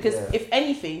confident one. because Yeah. if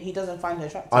anything, he doesn't find her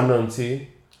attractive. Unknown T.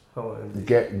 Come on.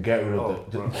 Get rid Oh,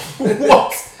 of the. bro.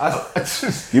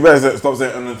 What? You better stop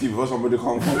saying on the TV before somebody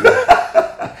comes.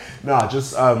 Nah,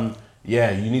 just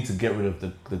yeah, you need to get rid of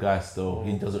the guy still.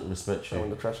 He doesn't respect Throw in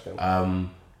you. the trash can.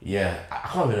 Yeah, I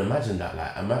can't even imagine that.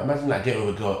 Like, imagine like getting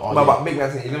with a girl. Oh, No, yeah. but big man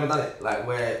thing, you've never done it? Like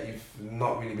where you've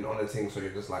not really been on the thing, so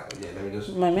you're just like, yeah, let me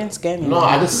just. My men scare me. No,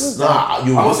 I just you I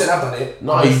won't say I've done it.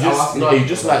 No, I'll you ask just you. no, you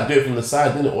just like do it from the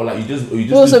side, didn't it? Or like you just You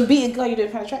do, also beat a girl you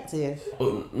don't find attractive.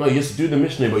 no, you just do the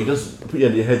missionary, but you just put your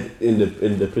head in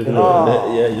the prison.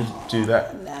 Oh. Yeah, you just do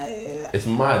that. No. It's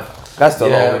mad. That's the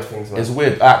Yeah, weird things, man. it's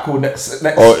weird. Alright, cool. Next.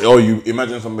 Or you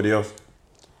imagine somebody else.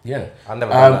 Yeah. I've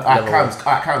never done that.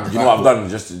 Alright, Cams. You know what I've done?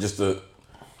 Just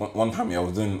one time, yeah, I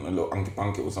was doing a little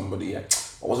anke with somebody. Yeah,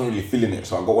 I wasn't really feeling it,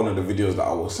 so I got one of the videos that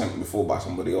I was sent before by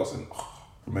somebody else, and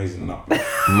amazing that.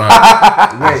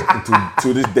 Man. Wait.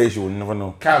 to this day, she will never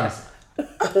know. Cams,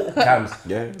 Cams.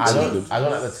 Yeah, I don't good.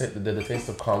 like the taste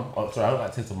of cum. Oh, sorry, I don't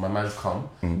like the taste of my man's cum.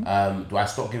 Do I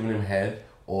stop giving him head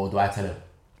or do I tell him?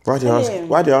 Why do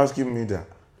you ask me that?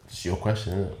 It's your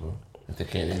question, isn't it, bro? If they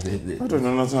can't, I don't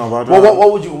know nothing about that. Well,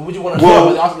 what would you want to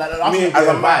know? Ask me as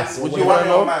a man. Would What you do want to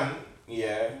know? man?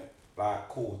 Yeah, like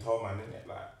cool, tell man, innit?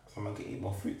 Like someone can eat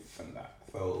more fruits than that.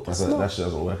 So That shit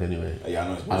doesn't work anyway. yeah, I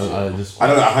know it's I bullshit. just I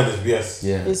know I heard this BS.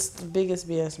 yeah. It's the biggest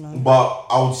BS, man. But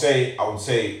I would say,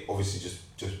 obviously,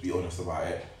 just be honest about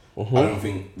it. I don't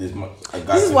think there's much.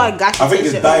 This is why guys should I think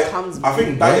taste it's their own diet. cums, I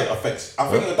think diet affects. I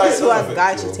think the diet This is does why affect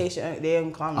guys your- should taste their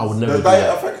own cums. I would never The do diet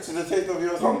that. affects the taste of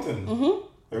your something.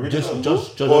 It really Just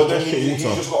does. drink Or then water. he's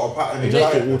just got a pattern. in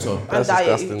Just diet. drink water. And That's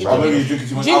diet. disgusting. I know you're drinking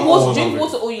too much Drink alcohol or water. Drink something.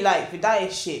 water all you like. The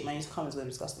diet shit, man. His cum is gonna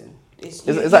be disgusting. Is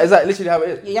that literally how it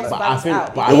is? Yeah, you have to But balance I think-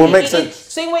 out. but it will make sense.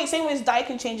 Same way as diet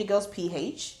can change a girl's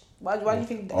pH. Why do you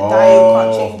think Oh, diet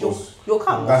can't change of course. your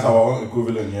cum? That's how I want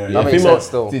equivalent. Yeah. That makes sense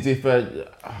still. To be fair,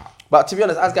 But to be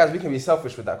honest, as guys, we can be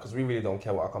selfish with that because we really don't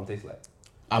care what our cum tastes like.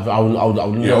 I would Yeah, not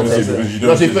obviously, say because you that. don't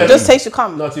No, to be taste fair, it. Just taste your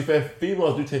cum. no, to be fair,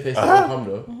 females do taste like cum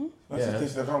though. That's the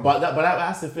taste of the cum. But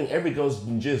that's the thing. Every girl's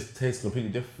jizz tastes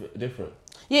completely different.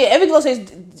 Yeah, every girl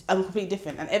tastes completely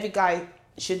different, and every guy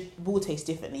will taste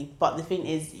differently. But the thing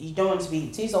is, you don't want it to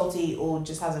be too salty or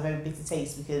just has a very bitter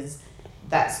taste because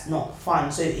that's not fun.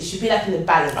 So it should be like in the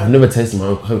balance. I've never tasted my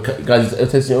own cum. Guys,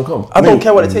 ever tasted your own cum? I don't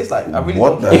care what it tastes like. I really What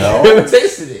don't the care. hell? I've never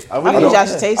tasted it. I I really think don't you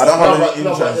should care. taste I don't it. have No, any but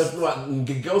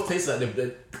interest. girls taste like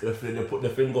they put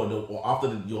their finger on or after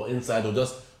your inside or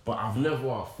just. But I've never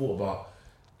thought about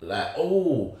like,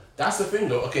 oh, that's the thing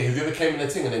though. Okay, have you ever came in a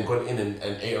thing and then gone in and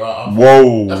ate her out?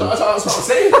 Whoa. That's what I'm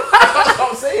saying. That's what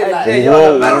I'm saying. Like, Yeah,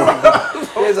 Whoa.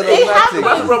 Here's an It automatic.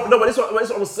 happens. no, but that's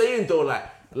what I'm saying though.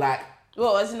 Like.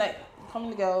 Well, as in like, come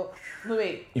the girl.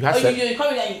 Wait. You had oh, sex? you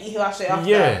come in and you eat her out straight after.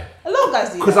 Yeah. A lot of guys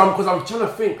do. Because that. I'm trying to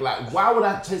think like, why would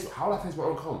I taste? How would I taste my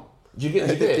own cum? Do you get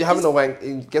it? You haven't no wank.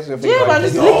 You get on your finger. Yeah, man,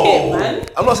 and just take lick it. it, man.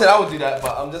 I'm not saying I would do that,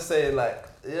 but I'm just saying like,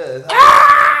 yeah. I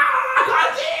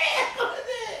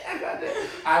got it.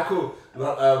 Alright, cool.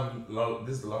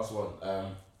 This is the last one.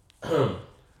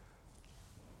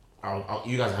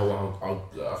 You guys have one. I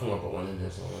think I've got one in here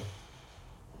somewhere.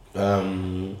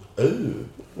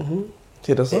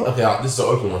 Hit us up. Okay, this is an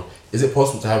open one. Is it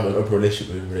possible to have an open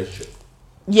relationship within a relationship?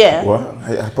 Yeah. What?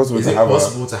 Hey, possible Is to it have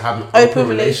possible to have an Open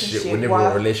relationship relationship. within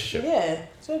Wow. a relationship? Yeah,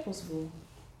 it's very possible.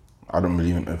 I don't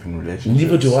believe in open relationships.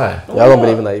 Neither do I. Yeah, I don't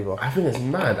believe in that either. I think it's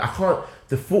mad. I can't.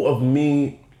 The thought of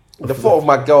me. The thought of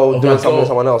my girl Of doing my something girl- with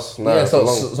someone else. Nah, Yeah, it's so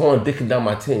long. someone dicking down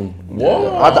my thing. What?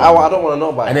 I don't want to know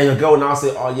about And it. then a girl now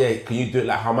say, "Oh yeah, can you do it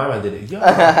like how my man did it?"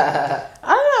 Yeah.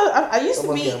 I don't know. I used to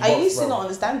Someone's be. getting I boxed, used to bro. not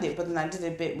understand it, but then I did a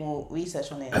bit more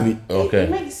research on it. I mean, It- okay. It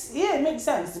makes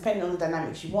sense depending on the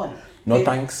dynamics you want. No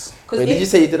thanks. Wait, did you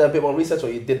say you did a bit more research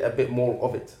or you did a bit more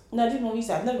of it? No, I did more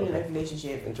research. I've never been in a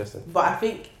relationship. Interesting. But I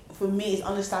think for me, it's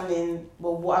understanding.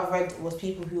 Well, what I've read was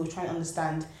people who were trying to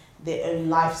understand their own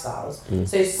lifestyles.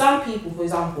 So some people, for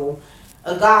example,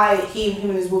 a guy, him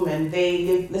and his woman, they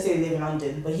live. Let's say they live in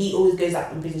London, but he always goes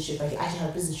out on business trips. Like he actually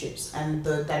has business trips, and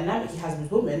the dynamic he has with his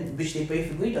woman, which they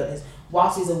both agreed on, is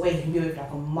whilst he's away, he can be away for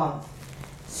like a month.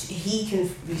 He can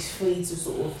be free to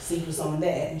sort of sleep with someone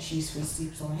there, and she's free to sleep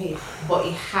with someone here. But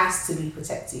it has to be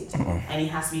protected, and it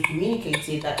has to be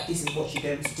communicated that this is what you're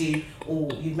going to do, or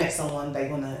you've met someone that you're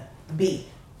gonna be.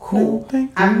 Cool.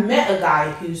 I met a guy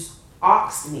who's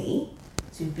asked me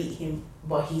to beat him,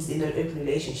 but he's in an open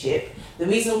relationship. The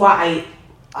reason why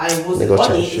I wasn't They got on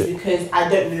chat it shit. is because I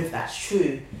don't know if that's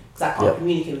true, because I can't Yeah.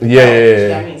 communicate with Yeah, him. yeah, Do you know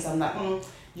yeah. what I mean? So I'm like,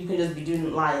 you can just be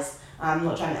doing lies. I'm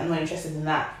not interested in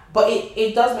that. But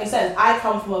it does make sense. I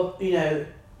come from a,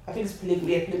 I think it's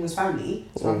polygamous family,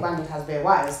 so my grandmother has bare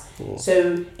wives.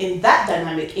 So in that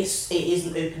dynamic, it is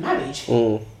an open marriage.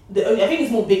 I think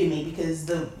it's more bigamy because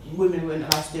the women weren't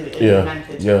allowed to do it, and Yeah, the man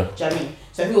could. yeah. Do you know what I mean?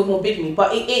 So I think it was more bigamy.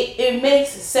 But it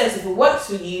makes sense. If it works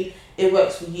for you, it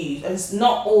works for you. And it's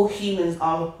not all humans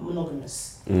are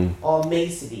monogamous or made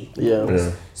to be. Yeah. Yeah.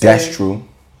 So, That's true.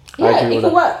 Yeah, agree it with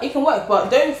can that. work. It can work, but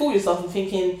don't fool yourself in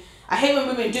thinking. I hate when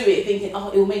women do it, thinking,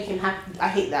 "Oh, it will make him happy." I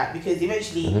hate that because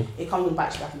eventually it comes and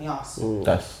bites you back in the ass.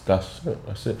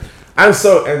 That's it. And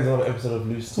so ends another episode of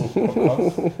Loose Talk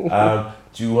Podcast.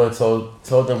 Do you want to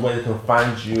tell them where they can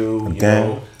find you? You Again.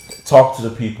 know, talk to the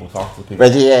people.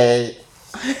 Reggie, Wait.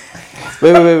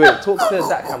 Talk to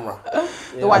that camera.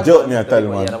 The white joke me, I tell you,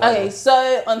 man. Okay,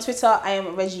 so on Twitter, I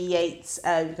am Reggie Yates.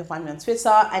 You can find me on Twitter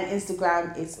and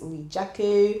Instagram. It's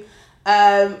Rijaku.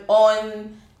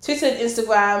 On Twitter and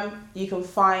Instagram, you can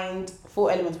find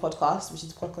 4 Elements Podcast, which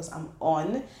is the podcast I'm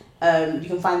on. You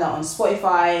can find that on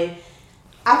Spotify,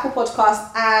 Apple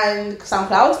Podcasts, and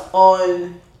SoundCloud.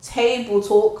 On Table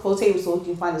Talk. For Table Talk,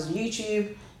 you can find us on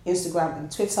YouTube, Instagram,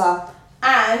 and Twitter.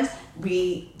 And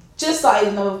we just started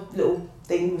another little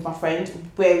thing with my friend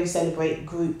where we celebrate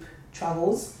group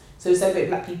travels. So we celebrate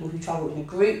black people who travel in a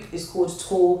group. It's called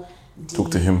Tour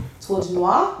Talk to him. Tour de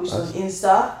Noir, which is on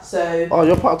Insta. So Oh,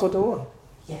 you're part of Tour de Noir?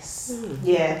 yes,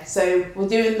 yeah. So we're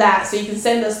doing that. So you can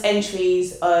send us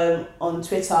entries on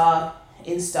Twitter,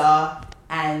 Insta,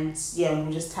 and yeah,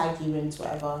 we'll just tag you and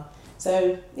whatever.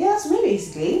 So yeah, that's me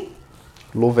basically.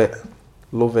 Love it.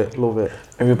 Love it. Love it.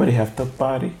 Everybody have to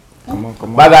party. Come on,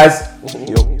 come on. Bye, guys.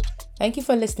 Yo. Thank you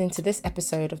for listening to this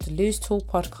episode of the Loose Talk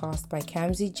podcast by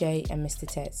Kamzi J and Mr.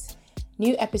 Tez.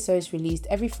 New episodes released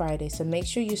every Friday, so make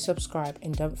sure you subscribe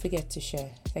and don't forget to share.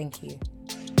 Thank you.